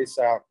here is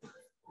a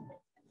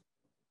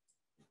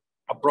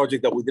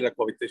project that we did at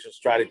Cohabitation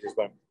Strategies.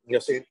 But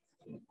see,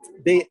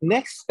 the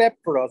next step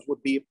for us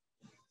would be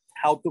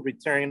how to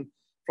return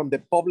from the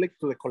public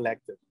to the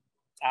collective.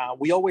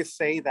 We always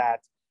say that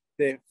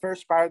the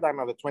first paradigm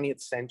of the 20th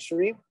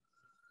century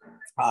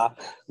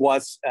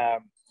was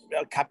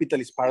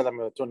capitalist paradigm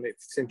of the 20th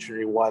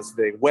century was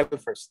the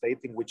welfare state,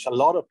 in which a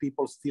lot of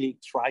people still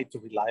try to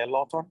rely a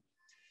lot on.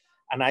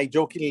 And I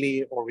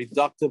jokingly or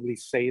reductively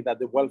say that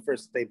the welfare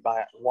state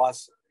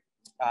was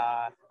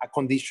a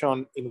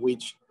condition in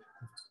which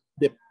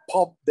the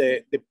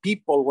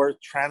people were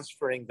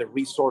transferring the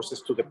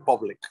resources to the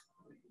public,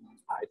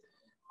 right?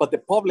 But the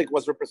public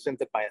was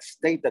represented by a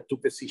state that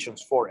took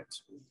decisions for it.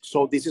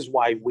 So this is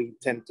why we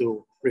tend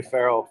to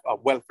refer of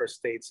welfare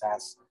states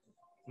as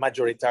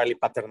majoritarily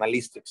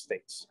paternalistic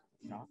states.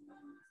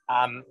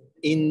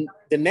 In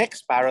the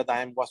next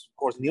paradigm was, of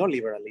course,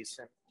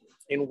 neoliberalism,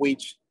 in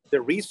which the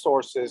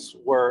resources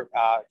were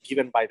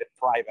given to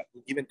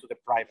the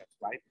private,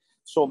 right?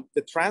 So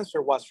the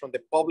transfer was from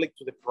the public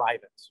to the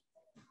private.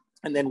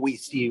 And then we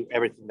see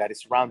everything that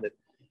is around it.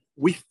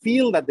 We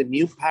feel that the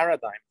new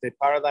paradigm, the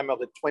paradigm of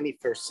the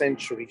 21st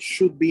century,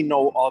 should be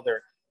no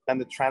other than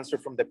the transfer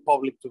from the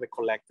public to the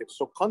collective.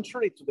 So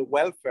contrary to the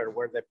welfare,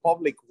 where the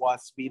public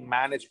was being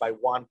managed by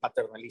one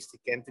paternalistic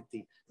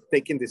entity,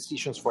 taking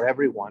decisions for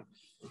everyone,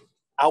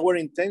 our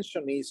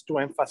intention is to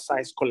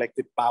emphasize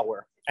collective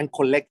power and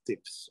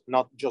collectives,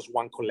 not just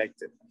one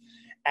collective.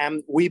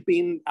 And we've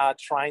been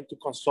trying to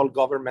consult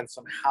governments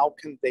on how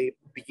can they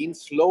begin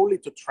slowly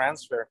to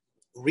transfer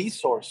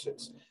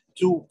resources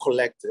to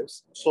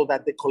collectives so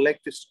that the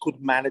collectives could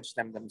manage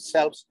them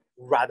themselves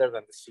rather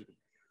than the city,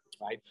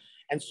 right?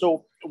 And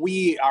so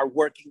we are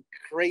working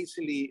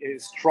crazily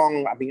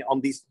strong, on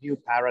this new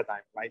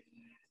paradigm, right?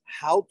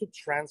 How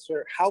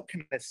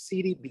can a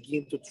city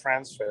begin to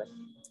transfer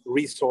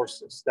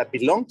resources that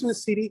belong to the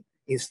city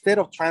instead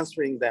of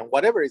transferring them,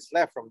 whatever is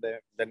left from the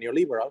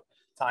neoliberal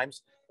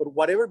times, but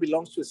whatever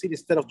belongs to the city,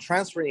 instead of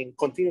transferring,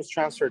 continuous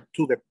transfer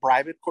to the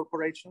private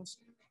corporations,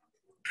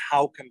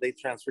 how can they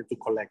transfer to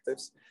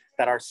collectives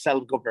that are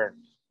self-governed?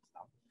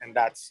 And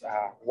that's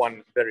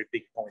one very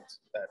big point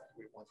that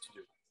we want to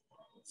do.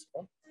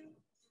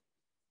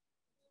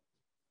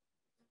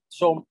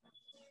 So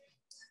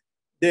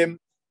the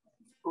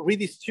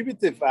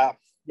redistributive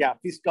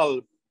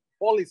fiscal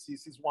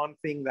policies is one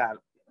thing that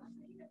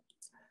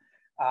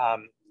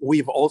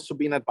we've also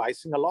been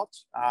advising a lot.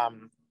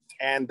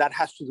 And that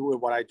has to do with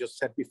what I just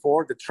said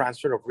before, the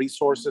transfer of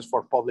resources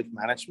for public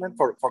management,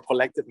 for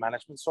collective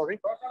management, sorry.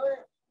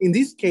 In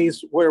this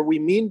case, where we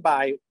mean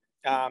by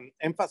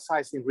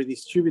emphasizing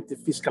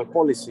redistributive fiscal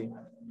policy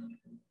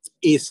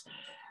is,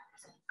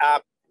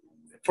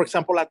 for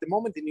example, at the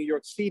moment in New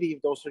York City,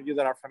 those of you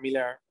that are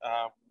familiar,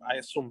 I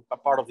assume a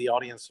part of the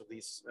audience of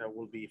this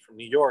will be from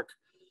New York.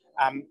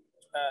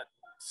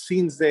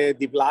 Since the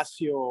de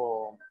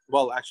Blasio,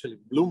 well, actually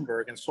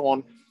Bloomberg and so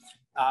on,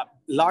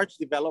 large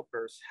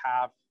developers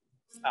have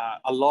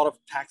a lot of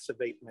tax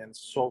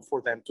abatements, so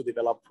for them to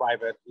develop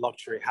private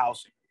luxury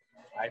housing,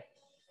 right?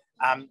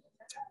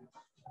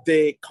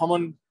 The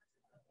common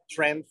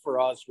trend for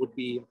us would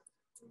be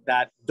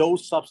that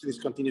those subsidies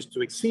continues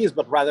to exist,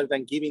 but rather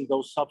than giving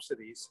those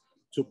subsidies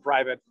to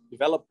private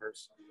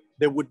developers,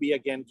 they would be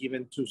again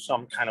given to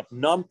some kind of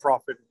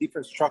nonprofit,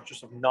 different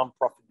structures of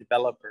nonprofit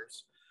developers,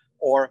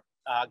 or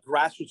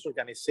grassroots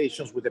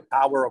organizations with the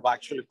power of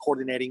actually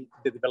coordinating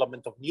the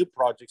development of new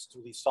projects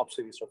through these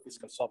subsidies or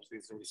fiscal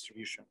subsidies or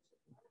distribution.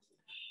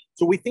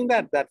 So we think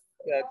that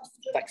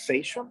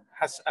taxation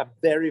has a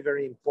very,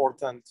 very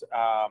important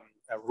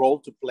role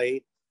to play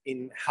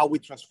in how we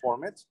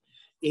transform it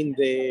in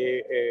the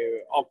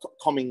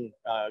upcoming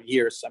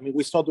years. I mean,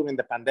 we saw during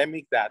the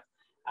pandemic that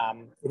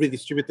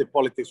redistributive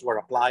politics were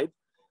applied,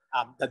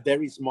 that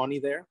there is money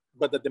there,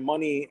 but that the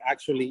money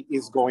actually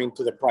is going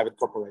to the private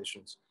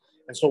corporations.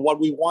 And so what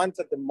we want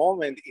at the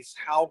moment is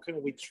how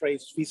can we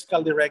trace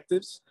fiscal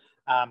directives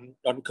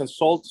and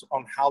consult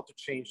on how to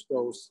change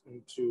those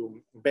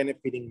into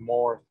benefiting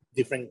more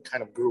different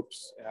kind of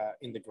groups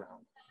in the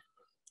ground.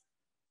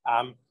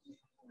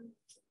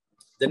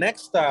 The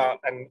next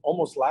and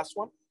almost last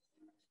one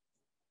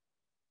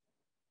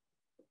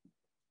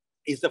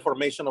is the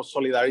formation of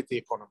solidarity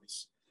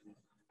economies.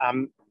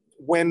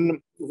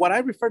 What I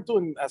refer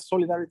to as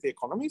solidarity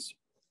economies,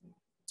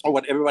 or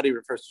what everybody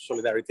refers to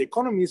solidarity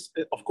economies,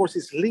 of course,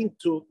 is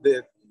linked to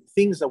the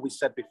things that we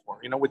said before.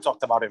 You know, we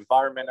talked about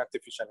environment,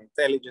 artificial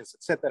intelligence,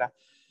 etc.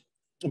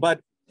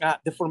 But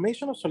the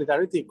formation of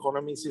solidarity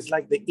economies is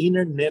like the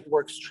inner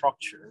network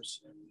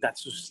structures that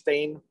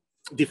sustain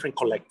different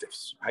collectives,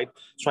 right?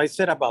 So I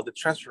said about the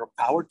transfer of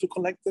power to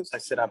collectives. I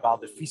said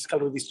about the fiscal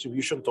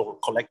redistribution to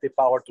collective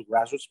power to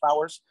grassroots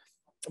powers.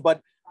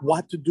 But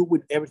what to do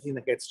with everything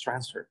that gets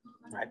transferred,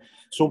 right?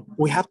 So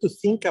we have to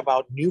think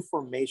about new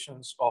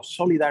formations of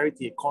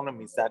solidarity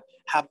economies that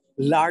have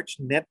large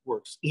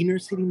networks, inner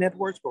city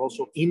networks, but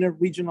also inner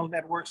regional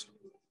networks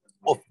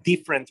of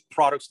different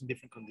products in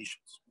different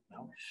conditions. You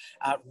know?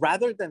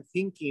 Rather than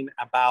thinking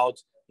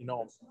about,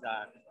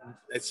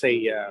 let's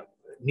say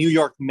New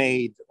York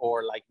made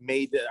or like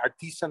made,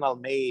 artisanal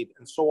made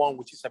and so on,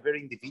 which is a very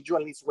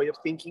individualist way of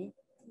thinking,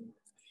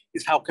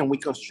 is how can we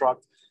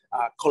construct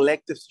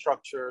collective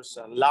structures,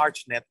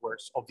 large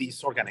networks of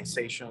these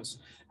organizations,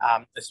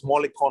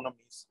 small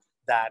economies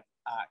that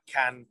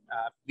can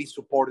be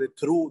supported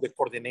through the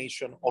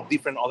coordination of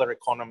different other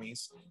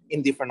economies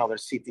in different other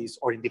cities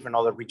or in different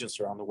other regions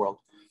around the world.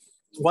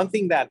 One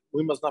thing that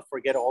we must not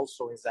forget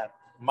also is that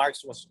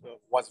Marx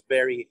was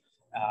very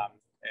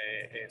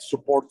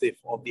supportive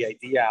of the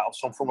idea of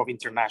some form of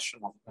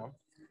international,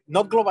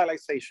 not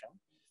globalization,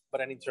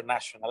 but an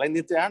international. And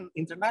the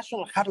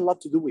international had a lot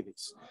to do with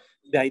this.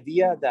 The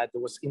idea that there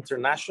was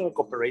international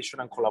cooperation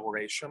and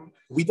collaboration.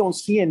 We don't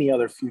see any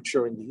other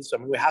future in this. I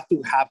mean, we have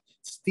to have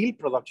steel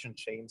production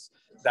chains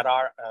that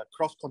are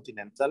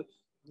cross-continental,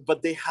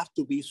 but they have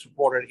to be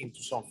supported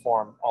into some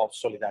form of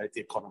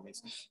solidarity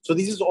economies. So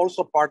this is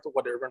also part of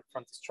what the Urban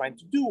Front is trying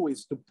to do,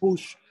 is to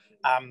push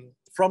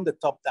from the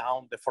top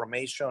down the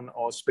formation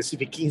of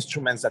specific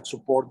instruments that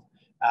support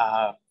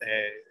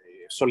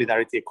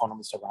solidarity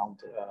economies around,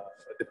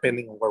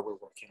 depending on where we're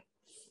working.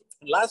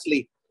 And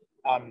lastly,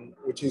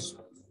 which is,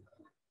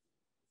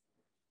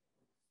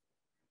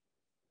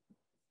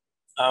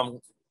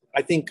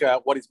 I think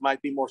what is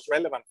might be most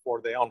relevant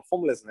for the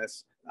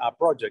unhomelessness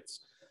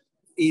projects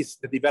is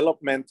the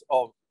development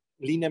of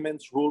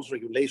lineaments, rules,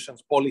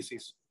 regulations,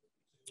 policies,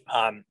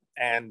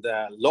 and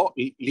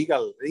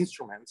legal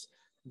instruments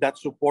that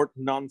support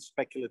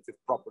non-speculative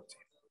property.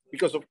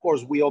 Because of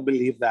course, we all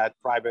believe that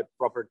private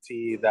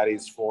property that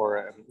is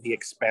for the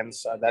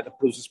expense, that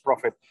produces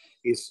profit,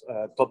 is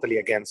totally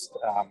against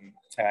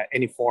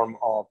any form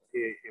of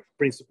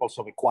principles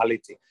of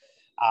equality.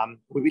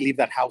 We believe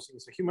that housing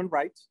is a human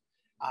right,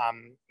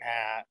 and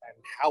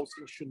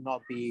housing should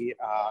not be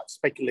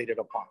speculated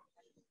upon.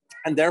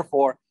 And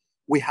therefore,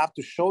 we have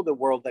to show the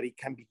world that it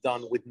can be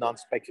done with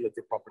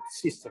non-speculative property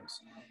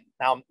systems.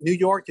 Now, New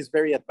York is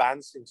very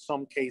advanced in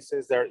some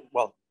cases.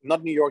 Well,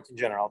 not New York in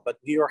general, but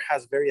New York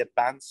has very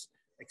advanced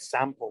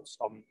examples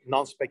of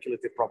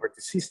non-speculative property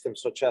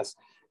systems, such as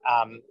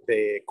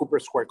the Cooper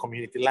Square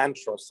Community Land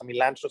Trust. I mean,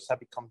 land trusts have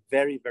become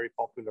very, very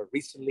popular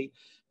recently,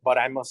 but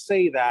I must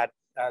say that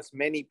as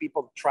many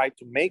people try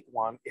to make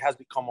one, it has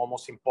become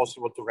almost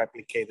impossible to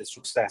replicate the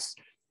success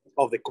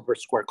of the Cooper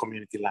Square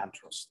Community Land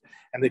Trust.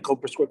 And the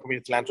Cooper Square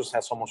Community Land Trust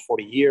has almost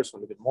 40 years, or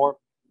a little bit more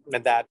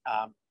than that,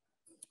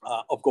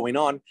 of going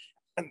on.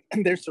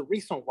 And there's a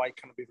reason why it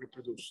cannot be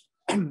reproduced.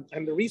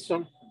 And the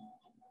reason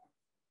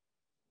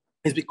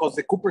is because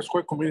the Cooper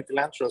Square Community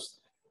Land Trust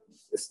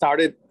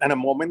started at a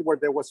moment where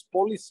there was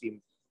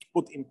policy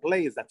put in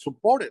place that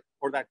supported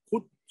or that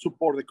could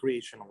support the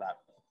creation of that.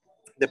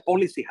 The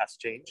policy has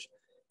changed.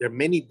 There are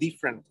many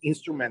different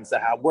instruments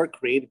that were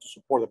created to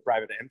support the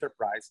private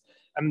enterprise.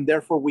 And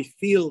therefore, we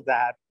feel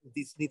that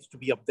this needs to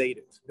be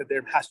updated, that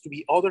there has to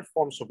be other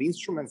forms of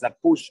instruments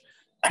that push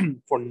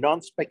for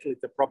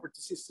non-speculative property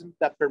systems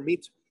that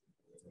permit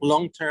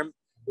long-term,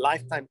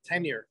 lifetime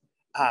tenure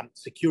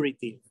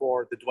security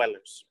for the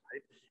dwellers,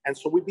 right? And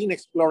so we've been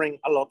exploring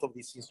a lot of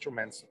these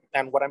instruments.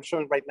 And what I'm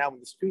showing right now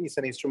on the screen is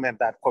an instrument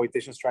that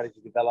Cohabitation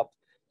Strategy developed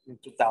in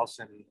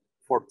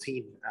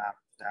 2014.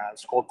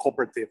 It's called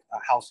Cooperative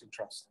Housing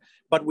Trust.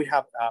 But we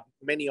have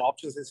many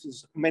options.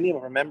 Many of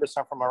our members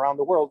are from around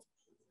the world.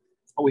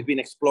 we've been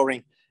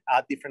exploring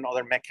different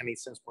other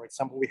mechanisms. For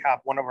example, we have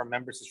one of our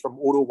members is from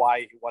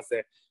Uruguay, who was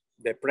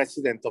the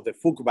president of the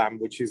FUCBAM,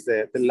 which is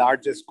the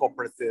largest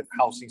cooperative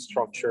housing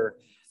structure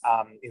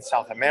in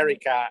South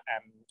America,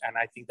 and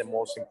I think the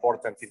most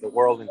important in the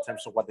world in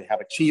terms of what they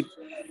have achieved.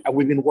 And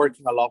we've been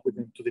working a lot with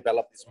them to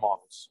develop these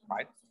models,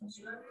 right?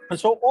 And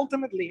so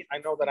ultimately, I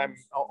know that I'm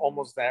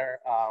almost there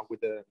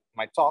with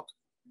my talk.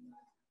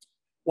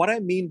 What I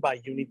mean by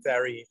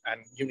unitary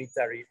and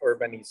unitary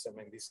urbanism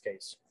in this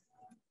case.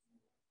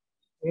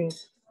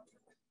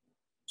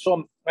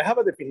 So I have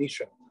a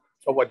definition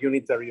of what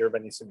unitary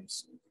urbanism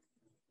is.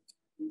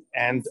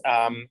 And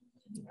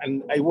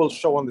I will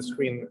show on the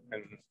screen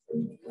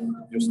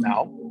just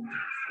now.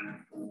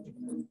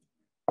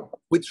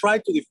 We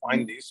tried to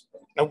define this,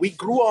 and we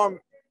grew on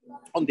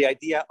the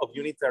idea of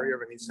unitary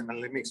urbanism. And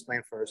let me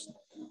explain first.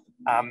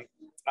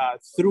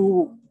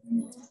 Through,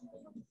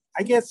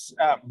 I guess,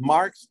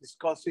 Marx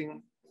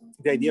discussing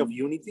the idea of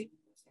unity,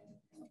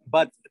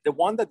 but the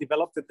one that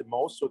developed it the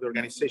most, so the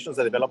organizations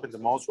that developed it the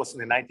most, was in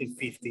the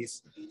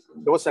 1950s.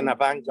 There was an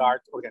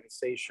avant-garde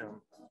organization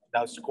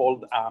that was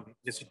called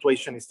the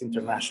Situationist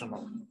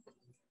International.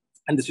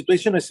 And the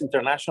Situationist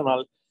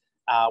International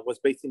was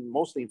based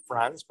mostly in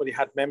France, but it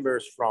had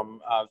members from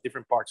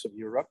different parts of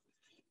Europe.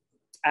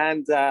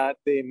 And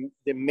the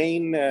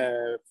main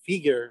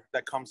figure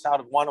that comes out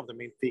of one of the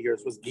main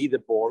figures was Guy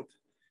Debord,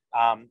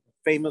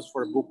 famous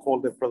for a book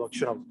called The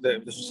Production of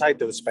the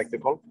Society of the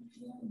Spectacle.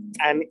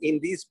 And in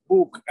this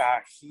book,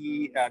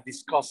 he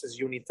discusses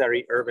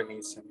unitary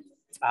urbanism,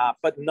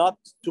 but not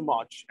too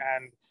much.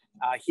 And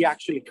he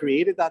actually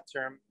created that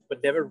term,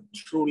 but never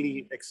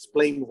truly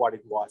explained what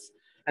it was.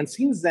 And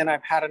since then,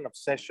 I've had an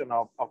obsession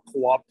of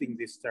co-opting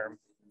this term.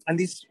 And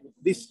this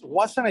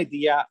was an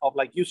idea of,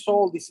 like, you saw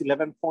all these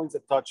 11 points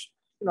that touch,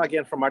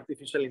 again, from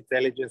artificial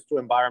intelligence to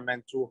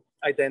environment, to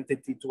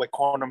identity, to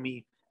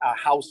economy,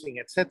 housing,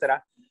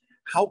 etc.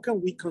 How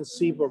can we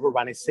conceive of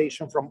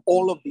urbanization from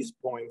all of these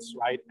points,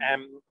 right?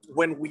 And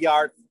when we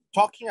are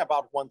talking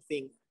about one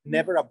thing,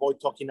 never avoid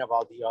talking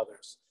about the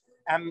others.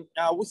 And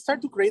we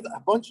start to create a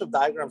bunch of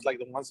diagrams like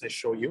the ones I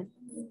show you.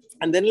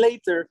 And then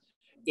later,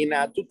 in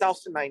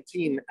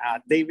 2019,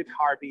 David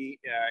Harvey,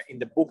 in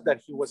the book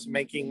that he was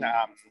making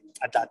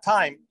at that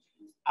time,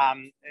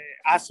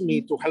 asked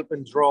me to help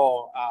him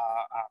draw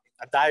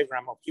a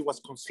diagram of, he was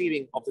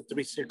conceiving of the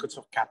three circuits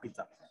of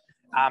capital.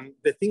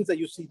 The things that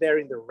you see there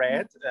in the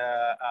red,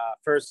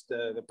 first,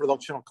 the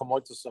production of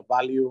commodities of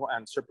value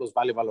and surplus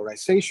value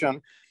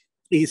valorization,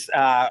 is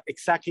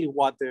exactly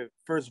what the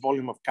first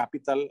volume of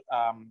Capital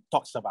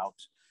talks about.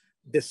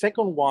 The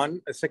second one,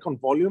 a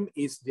second volume,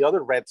 is the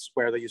other red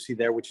square that you see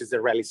there, which is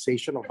the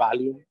realization of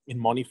value in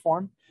money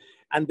form.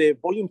 And the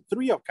volume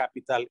 3 of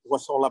Capital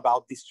was all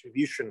about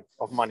distribution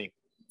of money,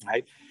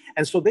 right?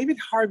 And so David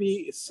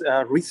Harvey's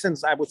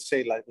recent, I would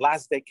say, like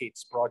last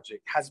decade's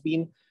project has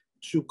been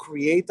to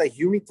create a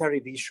unitary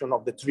edition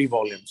of the 3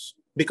 volumes,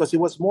 because it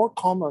was more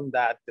common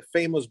that the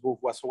famous book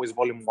was always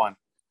volume 1.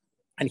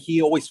 And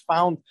he always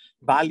found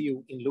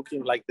value in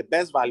looking like the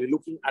best value,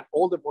 looking at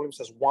all the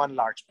volumes as one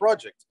large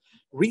project.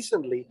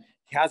 Recently,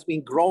 he has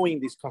been growing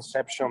this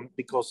conception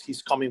because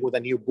he's coming with a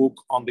new book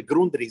on the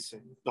Grundrisse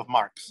of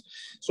Marx.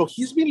 So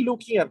he's been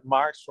looking at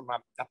Marx from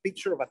a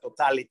picture of a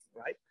totality,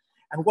 right?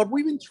 And what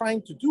we've been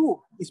trying to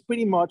do is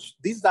pretty much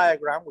this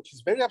diagram, which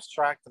is very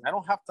abstract, and I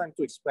don't have time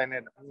to explain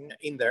it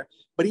in there,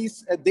 but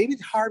it's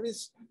David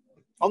Harvey's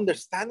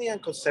understanding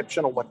and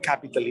conception of what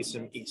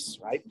capitalism is,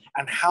 right?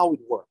 And how it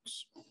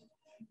works.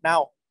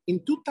 Now, in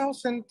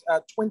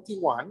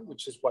 2021,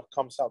 which is what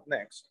comes out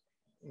next,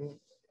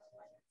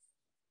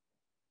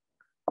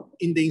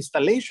 in the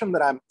installation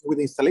that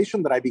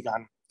I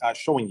began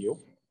showing you,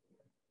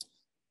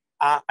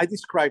 I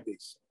described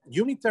this.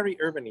 Unitary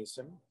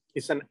urbanism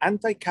is an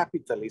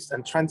anti-capitalist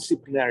and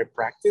transdisciplinary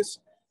practice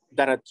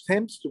that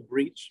attempts to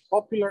bridge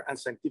popular and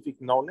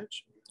scientific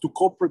knowledge to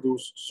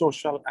co-produce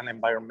social and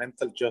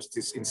environmental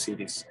justice in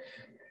cities.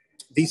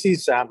 This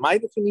is my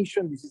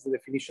definition. This is the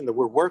definition that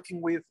we're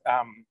working with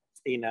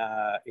in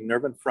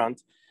Urban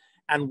Front.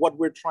 And what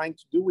we're trying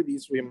to do with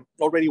this, we're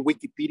already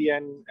Wikipedia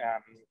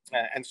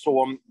and so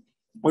on.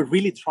 We're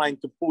really trying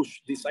to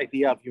push this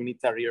idea of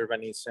unitary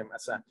urbanism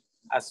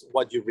as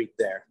what you read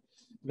there.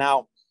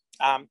 Now,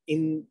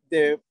 in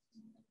the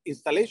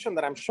installation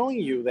that I'm showing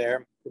you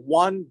there,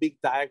 one big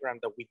diagram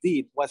that we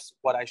did was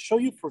what I show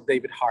you for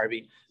David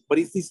Harvey, but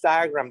it's this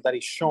diagram that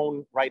is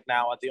shown right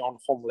now at the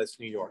UnHomeless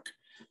New York.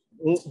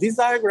 This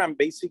diagram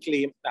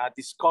basically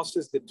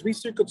discusses the 3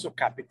 circuits of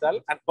capital,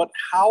 but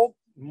how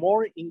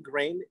more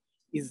ingrained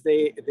is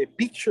the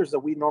pictures that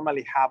we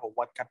normally have of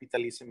what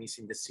capitalism is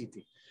in the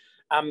city.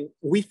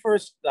 We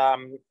first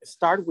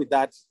start with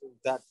that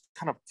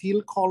kind of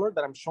teal color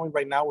that I'm showing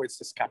right now, where it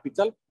says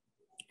capital.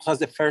 So that's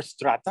the first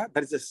strata.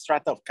 That is the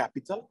strata of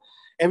capital.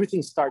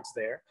 Everything starts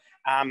there.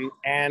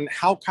 And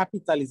how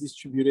capital is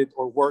distributed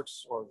or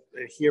works, or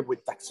here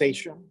with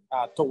taxation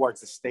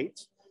towards the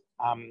state.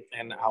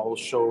 And I'll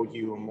show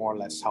you more or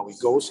less how it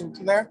goes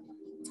into there.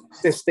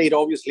 The state,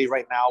 obviously,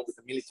 right now with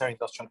the military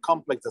industrial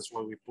complex, that's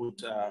where we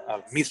put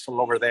a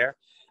missile over there.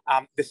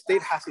 The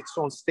state has its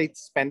own state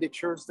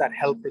expenditures that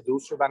help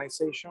reduce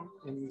urbanization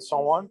and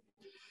so on.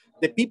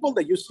 The people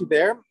that you see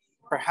there,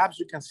 perhaps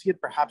you can see it,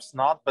 perhaps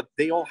not, but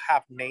they all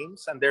have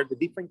names and they're the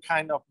different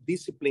kind of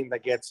discipline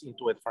that gets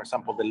into it. For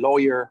example, the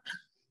lawyer,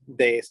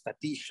 the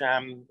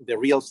statistician, the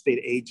real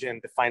estate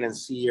agent, the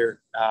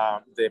financier,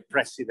 the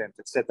president,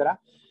 etc.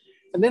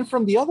 And then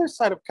from the other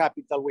side of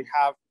capital, we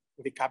have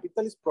the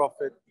capitalist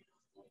profit,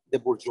 the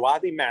bourgeois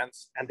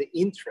demands, and the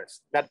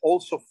interest that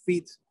also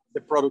feeds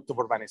the product of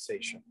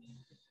urbanization.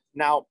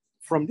 Now,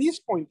 from this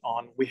point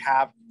on, we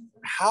have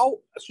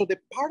so the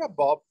part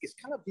above is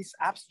kind of this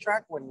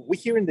abstract when we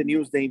hear in the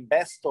news, the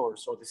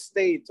investors or the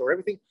state or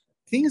everything,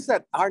 things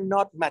that are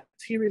not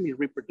materially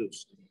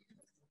reproduced.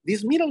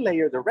 This middle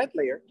layer, the red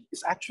layer,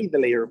 is actually the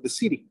layer of the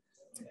city.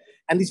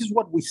 And this is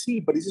what we see,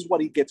 but this is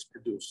what it gets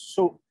produced.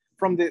 So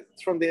from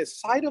the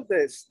side of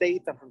the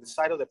state and from the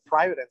side of the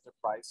private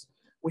enterprise,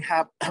 we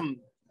have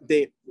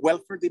the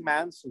welfare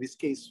demands, in this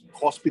case,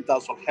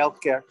 hospitals or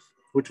healthcare,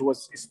 which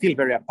was still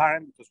very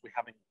apparent because we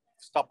haven't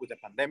stopped with the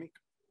pandemic.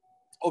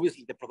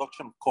 Obviously, the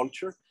production of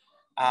culture,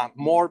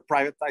 more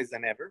privatized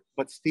than ever,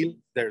 but still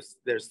there's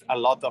a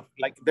lot of,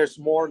 there's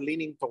more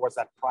leaning towards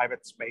that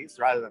private space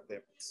rather than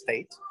the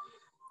state.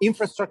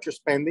 Infrastructure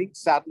spending,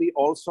 sadly,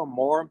 also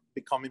more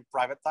becoming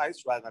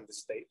privatized rather than the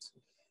state.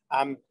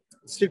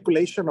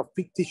 Circulation of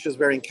fictitious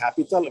varying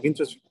capital of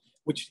interest,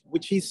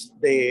 which is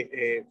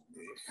the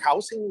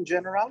housing in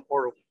general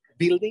or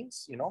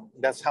buildings,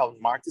 that's how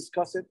Marx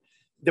discussed it.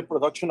 The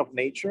production of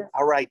nature,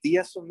 our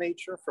ideas of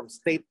nature, from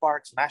state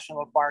parks,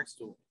 national parks,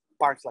 to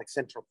parks like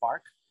Central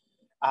Park,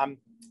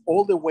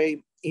 all the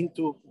way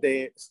into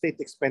the state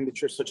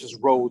expenditures such as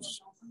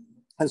roads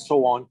and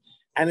so on.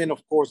 And then,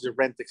 of course, the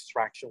rent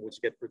extraction,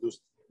 which get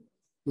produced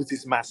with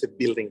these massive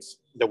buildings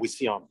that we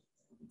see on.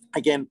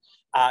 Again,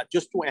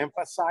 just to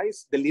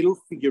emphasize, the little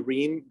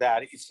figurine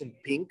that is in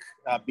pink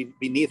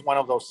beneath one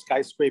of those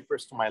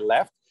skyscrapers to my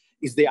left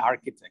is the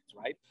architect,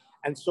 right?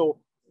 And so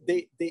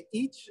they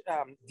each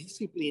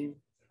discipline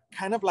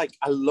kind of like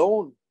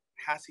alone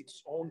has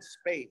its own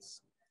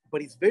space,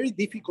 but it's very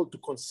difficult to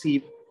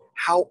conceive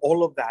how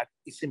all of that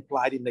is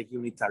implied in the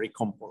unitary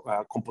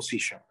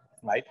composition,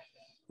 right?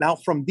 Now,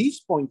 from this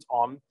point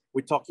on,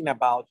 we're talking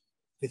about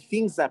the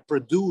things that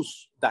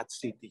produce that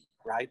city,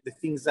 right? The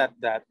things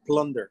that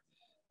plunder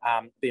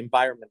the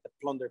environment, that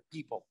plunder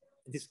people.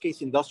 In this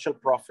case, industrial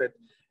profit,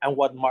 and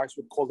what Marx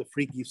would call the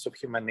free gifts of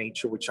human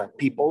nature, which are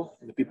people,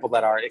 the people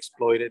that are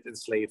exploited,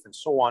 enslaved, and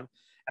so on.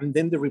 And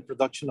then the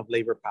reproduction of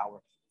labor power.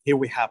 Here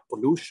we have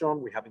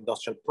pollution, we have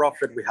industrial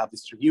profit, we have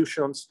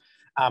distributions.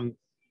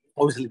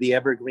 Obviously, the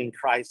evergreen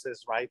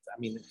crisis, right? I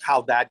mean,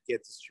 how that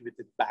gets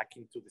distributed back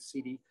into the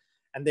city.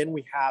 And then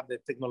we have the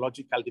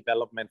technological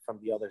development from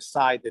the other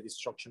side, the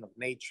destruction of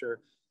nature,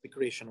 the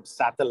creation of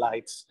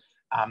satellites,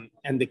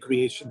 and the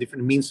creation of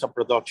different means of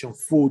production,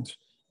 food,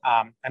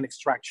 and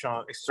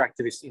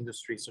extractivist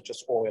industries such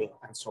as oil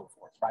and so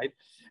forth, right?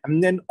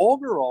 And then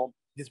overall,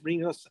 this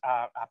brings us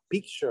a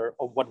picture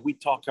of what we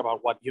talk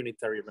about what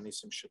unitary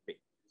urbanism should be,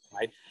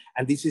 right?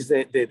 And this is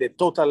the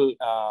total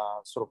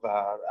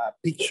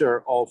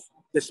picture of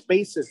the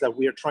spaces that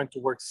we are trying to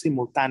work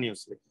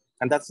simultaneously.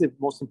 And that's the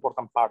most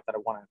important part that I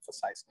want to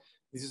emphasize.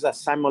 This is a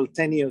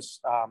simultaneous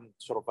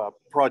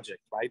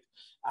project, right?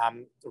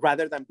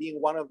 Rather than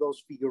being one of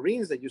those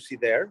figurines that you see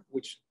there,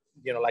 which,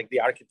 like the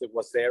architect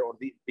was there or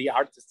the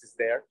artist is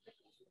there.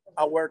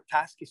 Our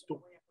task is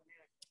to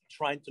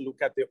trying to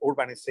look at the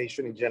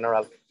urbanization in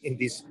general in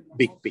this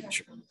big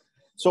picture.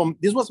 So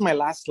this was my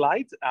last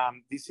slide.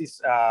 This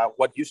is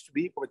what used to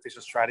be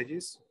Cohabitation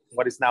Strategies,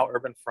 what is now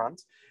Urban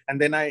Front. And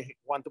then I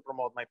want to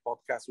promote my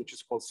podcast, which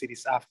is called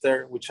Cities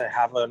After, which I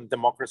have on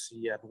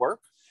democracy at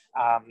work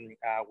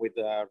with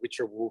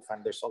Richard Wolff,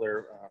 and there's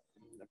other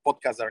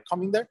podcasts that are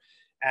coming there.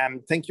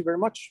 And thank you very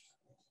much.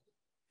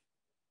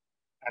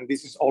 And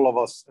this is all of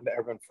us in the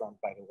Urban Front,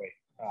 by the way,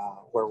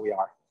 where we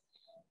are.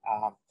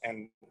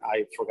 And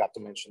I forgot to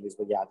mention this,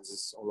 but yeah, this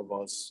is all of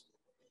us.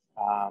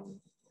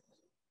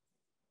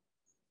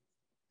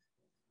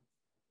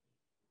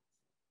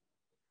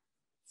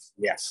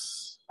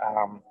 Yes.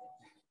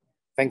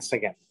 Thanks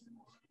again.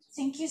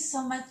 Thank you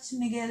so much,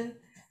 Miguel.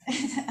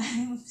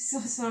 I'm so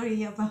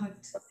sorry about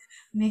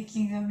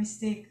making a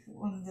mistake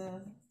on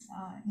the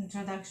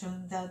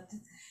introduction, that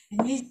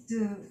it needs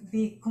to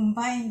be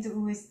combined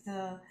with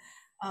the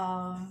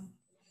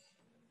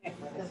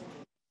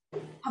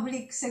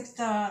public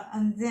sector,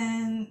 and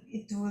then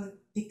it will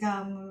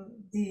become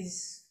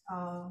this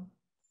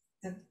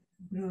the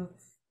group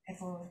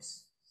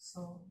efforts.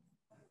 So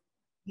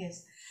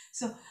yes.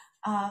 So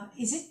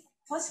is it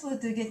possible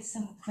to get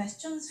some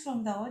questions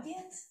from the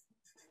audience?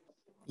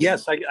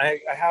 Yes, I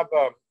have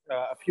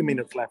a few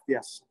minutes left.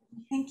 Yes.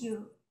 Thank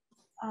you.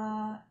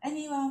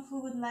 Anyone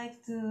who would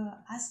like to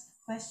ask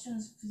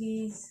questions,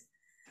 please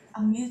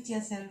unmute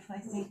yourself. I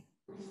think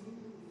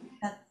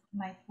that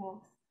might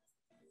work.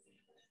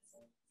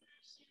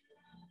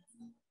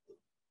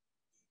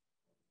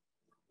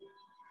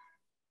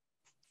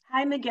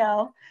 Hi,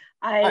 Miguel.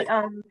 Hi.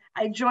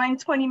 I joined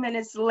 20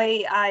 minutes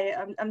late.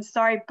 I'm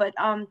sorry, but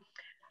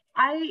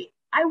I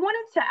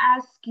wanted to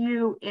ask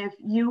you if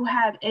you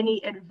have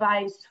any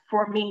advice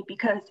for me,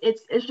 because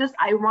it's just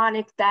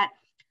ironic that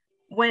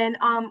when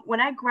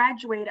I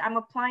graduate, I'm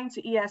applying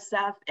to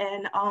ESF,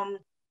 and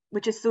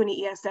which is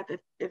SUNY ESF,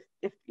 if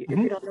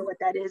you don't know what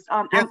that is.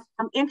 Yes.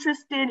 I'm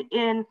interested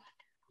in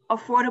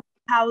affordable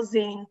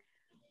housing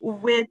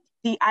with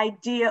the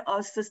idea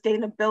of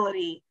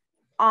sustainability.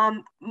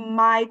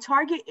 My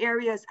target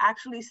area is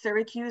actually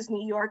Syracuse,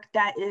 New York,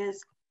 that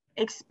is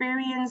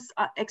experiencing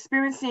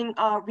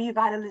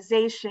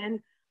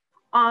revitalization.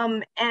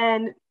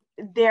 And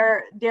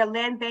their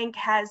land bank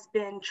has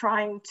been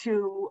trying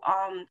to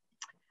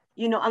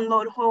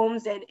unload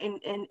homes and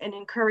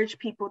encourage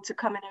people to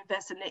come and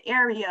invest in the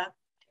area.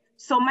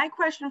 So my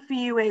question for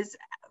you is,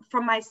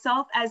 for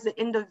myself as an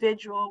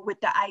individual, with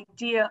the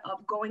idea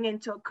of going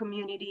into a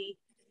community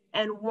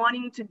and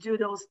wanting to do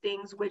those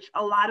things, which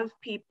a lot of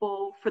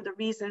people, for the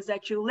reasons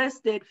that you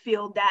listed,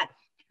 feel that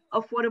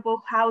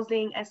affordable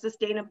housing and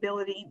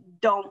sustainability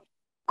don't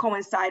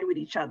coincide with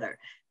each other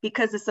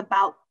because it's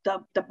about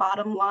the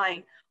bottom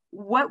line.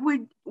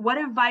 What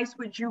advice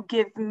would you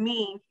give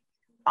me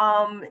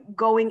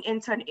going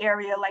into an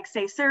area like,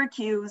 say,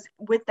 Syracuse,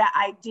 with that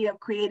idea of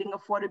creating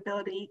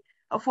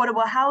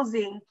affordable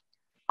housing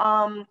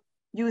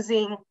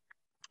using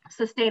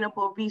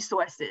sustainable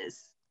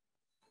resources?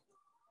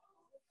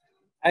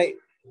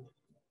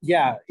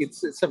 Yeah,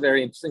 it's a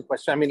very interesting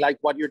question. I mean, like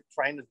what you're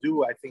trying to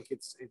do, I think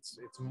it's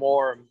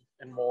more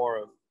and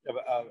more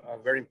a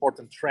very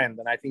important trend.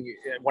 And I think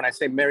when I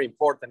say very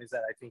important, is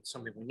that I think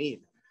something we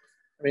need.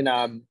 I mean,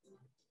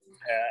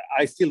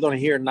 I still don't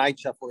hear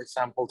NYCHA, for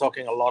example,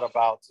 talking a lot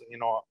about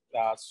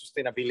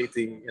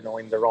sustainability,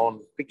 in their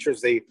own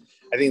pictures. I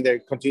think they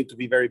continue to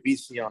be very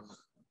busy on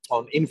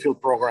infill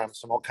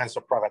programs and all kinds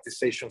of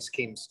privatization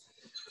schemes,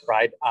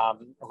 right?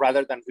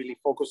 Rather than really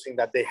focusing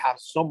that they have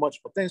so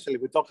much potential.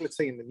 If we talk, let's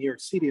say, in the New York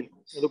City,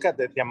 look at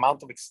the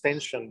amount of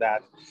extension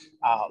that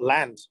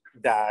land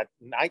that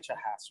NYCHA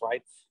has,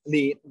 right?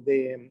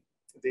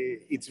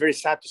 It's very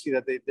sad to see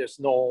that there's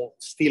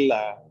still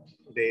a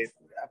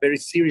very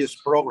serious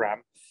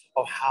program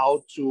of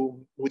how to,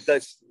 with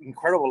this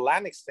incredible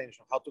land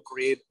extension, how to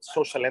create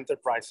social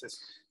enterprises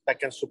that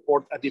can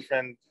support a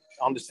different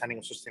understanding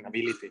of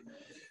sustainability.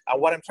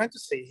 What I'm trying to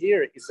say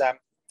here is that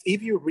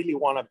if you really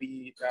want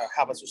to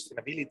have a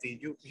sustainability,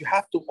 you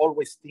have to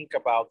always think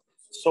about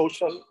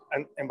social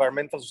and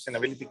environmental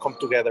sustainability come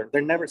together.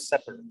 They're never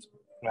separate,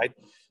 right?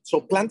 So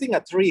planting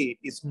a tree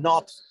is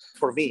not,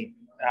 for me,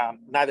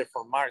 neither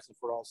for Mars and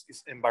for us,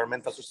 is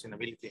environmental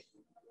sustainability.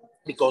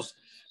 Because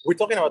we're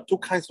talking about two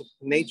kinds of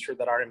nature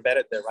that are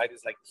embedded there, right?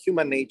 It's like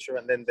human nature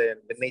and then the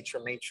nature,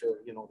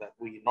 that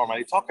we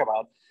normally talk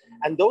about.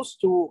 And those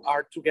two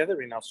are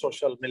together in our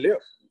social milieu.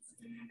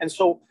 And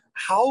so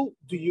how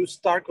do you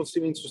start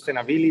conceiving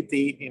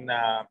sustainability in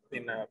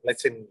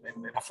let's say, in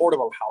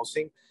affordable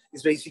housing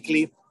is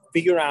basically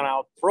figuring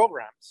out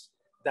programs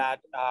that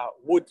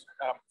would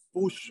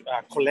push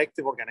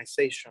collective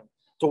organization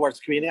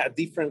towards creating a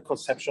different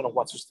conception of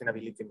what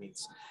sustainability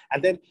means.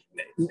 And then,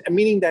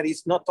 meaning that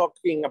it's not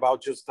talking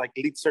about just like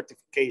LEED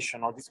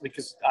certification or this,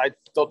 because I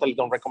totally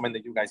don't recommend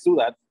that you guys do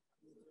that.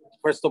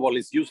 First of all,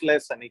 it's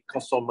useless and it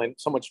costs so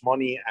much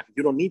money and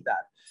you don't need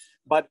that.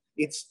 But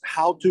it's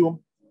how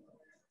to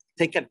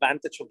take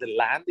advantage of the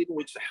land in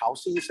which the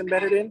housing is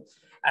embedded in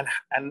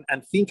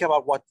and think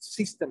about what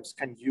systems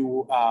can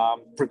you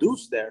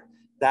produce there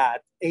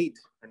that aid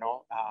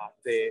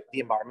the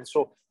environment.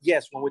 So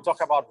yes, when we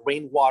talk about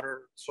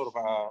rainwater, sort of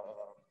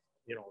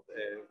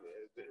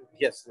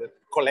yes, the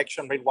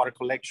collection, rainwater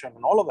collection,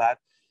 and all of that,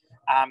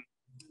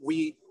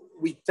 we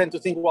tend to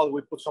think, well,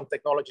 we put some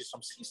technology,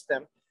 some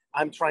system.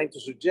 I'm trying to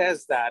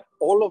suggest that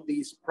all of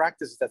these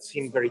practices that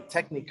seem very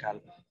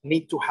technical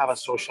need to have a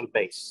social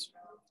base,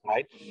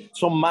 right?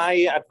 So my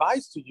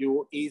advice to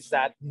you is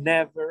that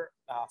never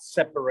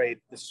separate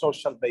the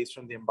social base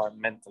from the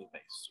environmental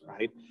base,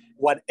 right?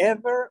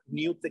 Whatever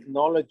new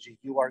technology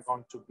you are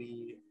going to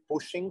be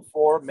pushing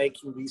for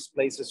making these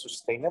places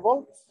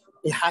sustainable,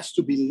 it has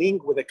to be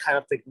linked with the kind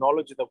of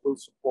technology that will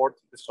support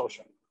the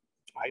social,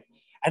 right?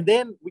 And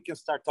then we can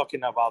start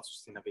talking about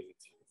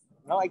sustainability.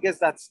 No, I guess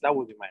that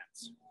would be my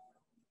answer.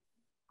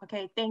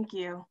 Okay, thank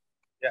you.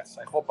 Yes,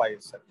 I hope I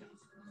said that.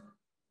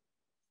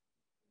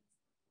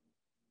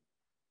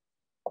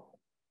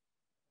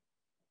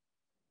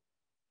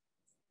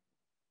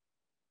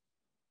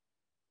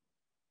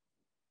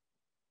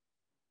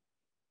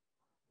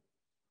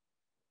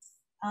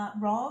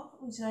 Rob,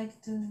 would you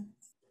like to?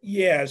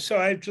 Yeah, so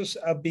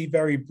I'll be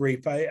very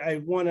brief.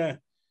 I want to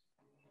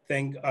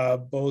thank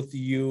both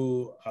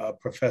you,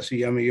 Professor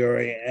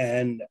Yamaguri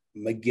and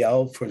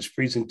Miguel, for his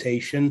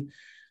presentation.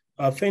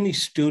 For any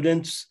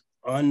students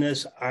on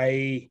this,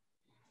 I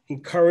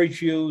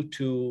encourage you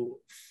to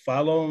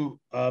follow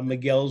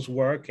Miguel's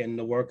work and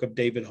the work of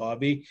David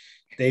Harvey.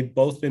 They've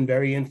both been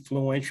very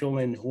influential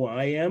in who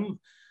I am.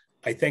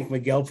 I thank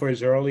Miguel for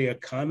his earlier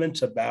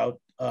comments about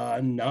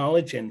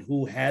knowledge and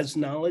who has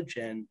knowledge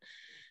and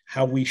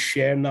how we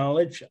share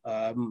knowledge.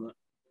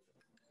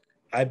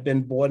 I've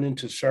been born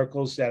into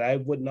circles that I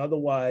wouldn't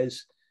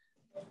otherwise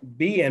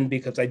be in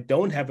because I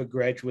don't have a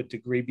graduate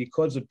degree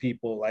because of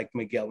people like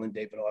Miguel and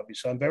David Harvey.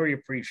 So I'm very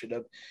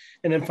appreciative.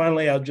 And then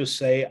finally, I'll just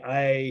say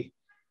I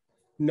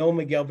know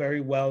Miguel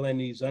very well,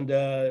 and he's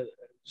under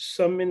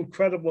some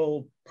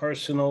incredible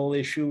personal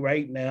issue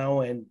right now.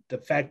 And the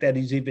fact that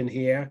he's even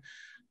here,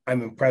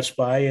 I'm impressed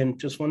by, and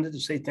just wanted to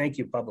say thank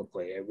you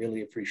publicly. I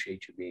really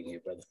appreciate you being here,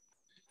 brother.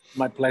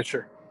 My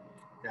pleasure.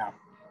 Yeah,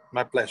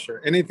 my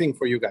pleasure. Anything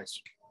for you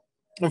guys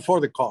and for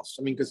the cause.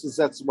 I mean, because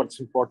that's what's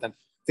important.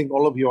 I think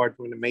all of you are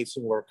doing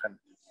amazing work,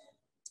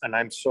 and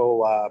I'm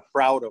so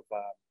proud of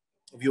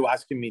you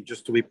asking me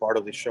just to be part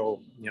of the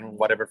show, you know,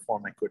 whatever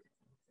form I could.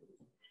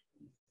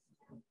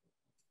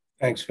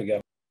 Thanks,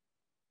 Miguel.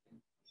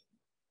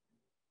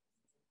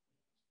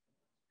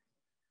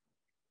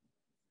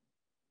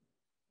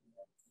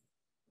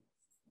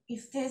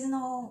 If there's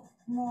no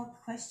more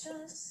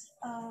questions,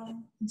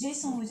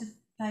 Jason, would you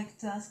like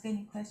to ask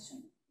any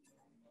question?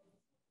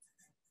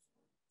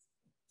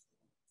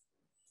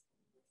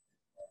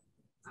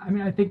 I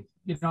mean, I think,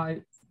 you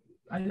know,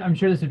 I'm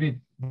sure this would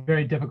be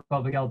very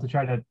difficult, Miguel, to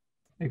try to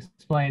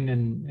explain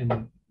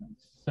in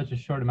such a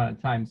short amount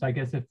of time. So I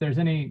guess if there's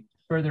any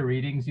further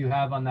readings you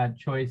have on that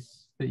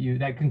choice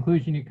that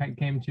conclusion you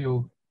came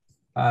to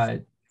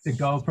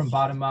go from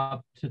bottom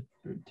up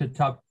to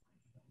top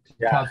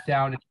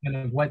down, and kind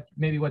of what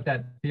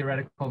that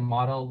theoretical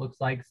model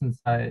looks like, since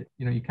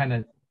you know,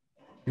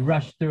 you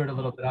rushed through it a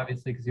little bit,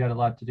 obviously, because you had a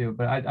lot to do.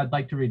 But I'd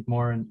like to read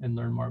more and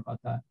learn more about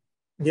that.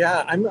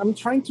 Yeah, I'm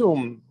trying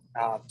to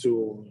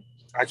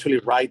actually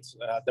write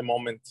at the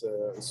moment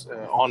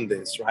on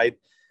this, right?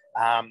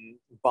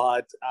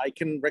 But I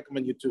can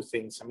recommend you two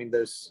things. I mean,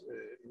 there's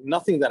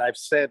nothing that I've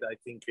said, I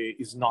think,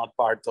 is not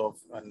part of,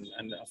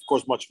 and of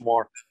course, much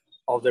more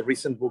of the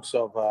recent books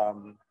of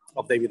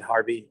David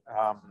Harvey.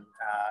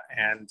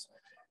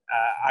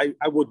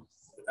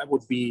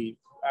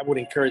 I would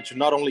encourage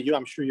not only you,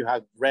 I'm sure you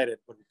have read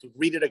it, but to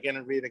read it again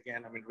and read it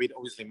again. I mean, read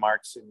obviously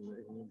Marx in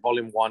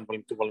volume 1,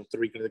 volume 2, volume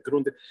 3. The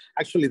Grund,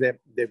 actually, the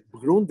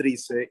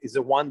Grundrisse is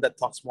the one that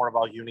talks more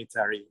about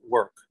unitary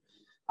work.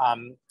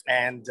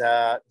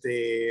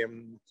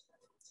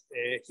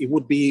 It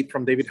would be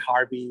from David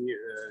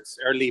Harvey's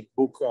early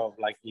book of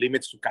like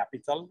Limits to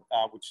Capital,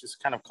 which is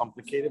kind of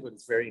complicated, but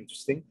it's very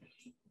interesting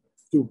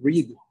to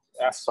read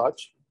as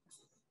such.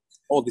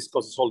 All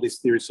discusses all these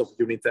theories of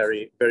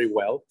unitary very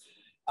well.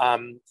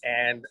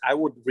 And I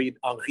would read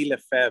Henri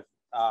Lefebvre,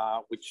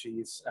 which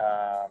is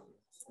a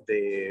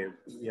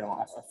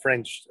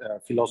French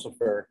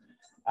philosopher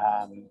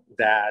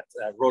that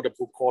wrote a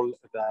book called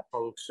The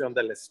Production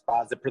de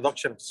l'Espace, The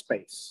Production of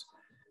Space.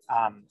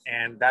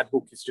 And that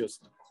book is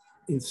just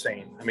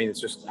insane. I mean,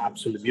 it's just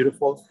absolutely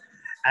beautiful.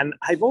 And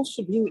I've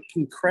also been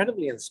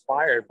incredibly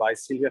inspired by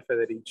Silvia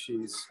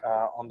Federici's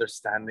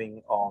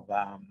understanding of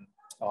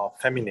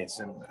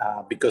feminism,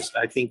 because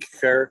I think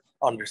her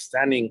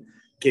understanding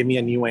gave me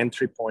a new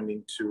entry point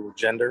into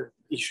gender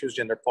issues,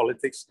 gender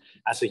politics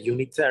as a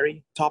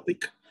unitary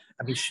topic.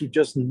 I mean, she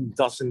just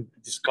doesn't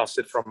discuss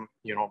it from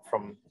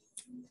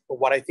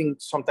what I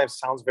think sometimes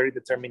sounds very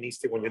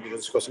deterministic when you're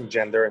discussing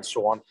gender and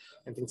so on.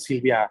 I think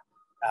Silvia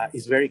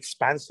is very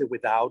expansive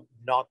without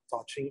not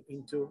touching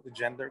into the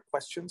gender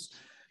questions.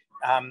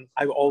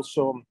 I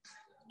also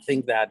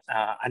think that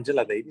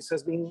Angela Davis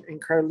has been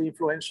incredibly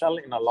influential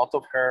in a lot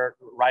of her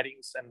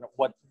writings, and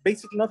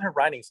basically not her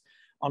writings,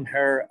 on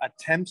her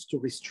attempts to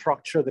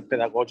restructure the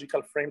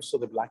pedagogical frames of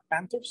the Black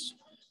Panthers.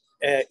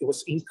 It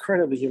was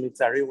incredibly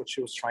unitary what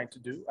she was trying to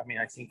do. I mean,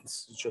 I think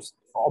it's just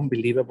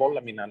unbelievable.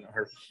 I mean,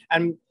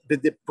 and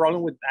the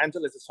problem with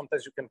Angela is that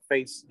sometimes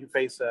you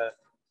face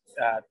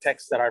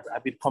texts that are a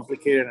bit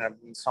complicated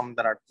and some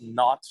that are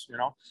not,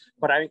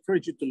 But I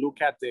encourage you to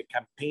look at the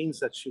campaigns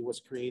that she was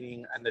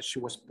creating and that she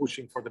was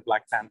pushing for the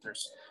Black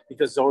Panthers,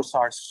 because those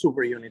are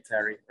super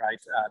unitary,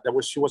 right?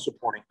 She was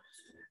supporting.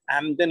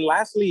 And then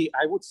lastly,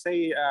 I would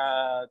say,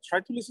 try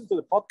to listen to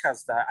the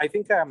podcast. I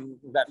think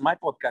that my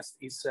podcast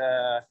is,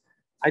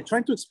 I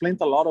try to explain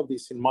a lot of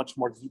this in much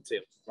more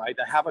detail, right?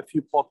 I have a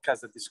few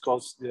podcasts that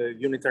discuss the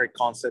unitary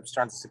concepts,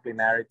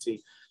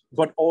 transdisciplinarity,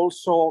 but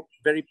also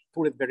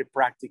put it very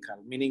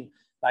practical, meaning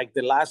like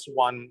the last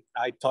one,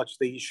 I touched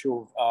the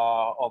issue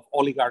of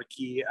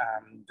oligarchy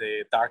and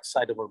the dark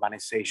side of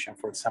urbanization,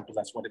 for example.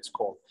 That's what it's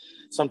called.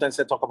 Sometimes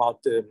I talk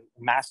about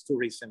mass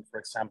tourism, for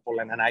example,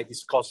 and then I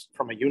discuss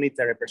from a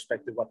unitary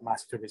perspective what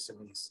mass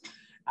tourism is.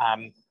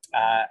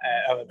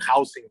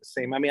 Housing, the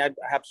same. I mean, I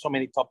have so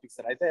many topics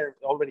that I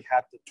already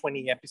had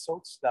 20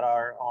 episodes that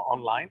are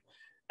online,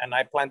 and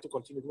I plan to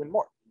continue doing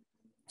more.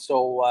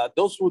 So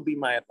those would be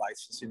my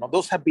advices.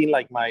 Those have been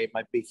like my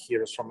big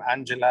heroes, from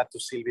Angela to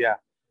Silvia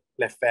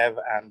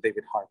Lefebvre and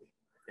David Harvey.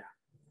 Yeah.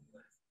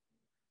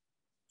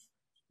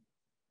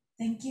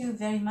 Thank you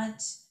very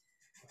much.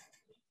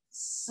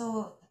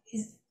 So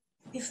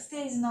if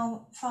there is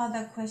no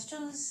further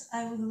questions,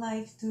 I would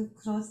like to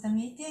close the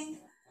meeting.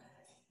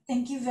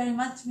 Thank you very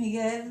much,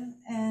 Miguel.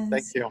 And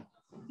thank you.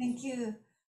 Thank you.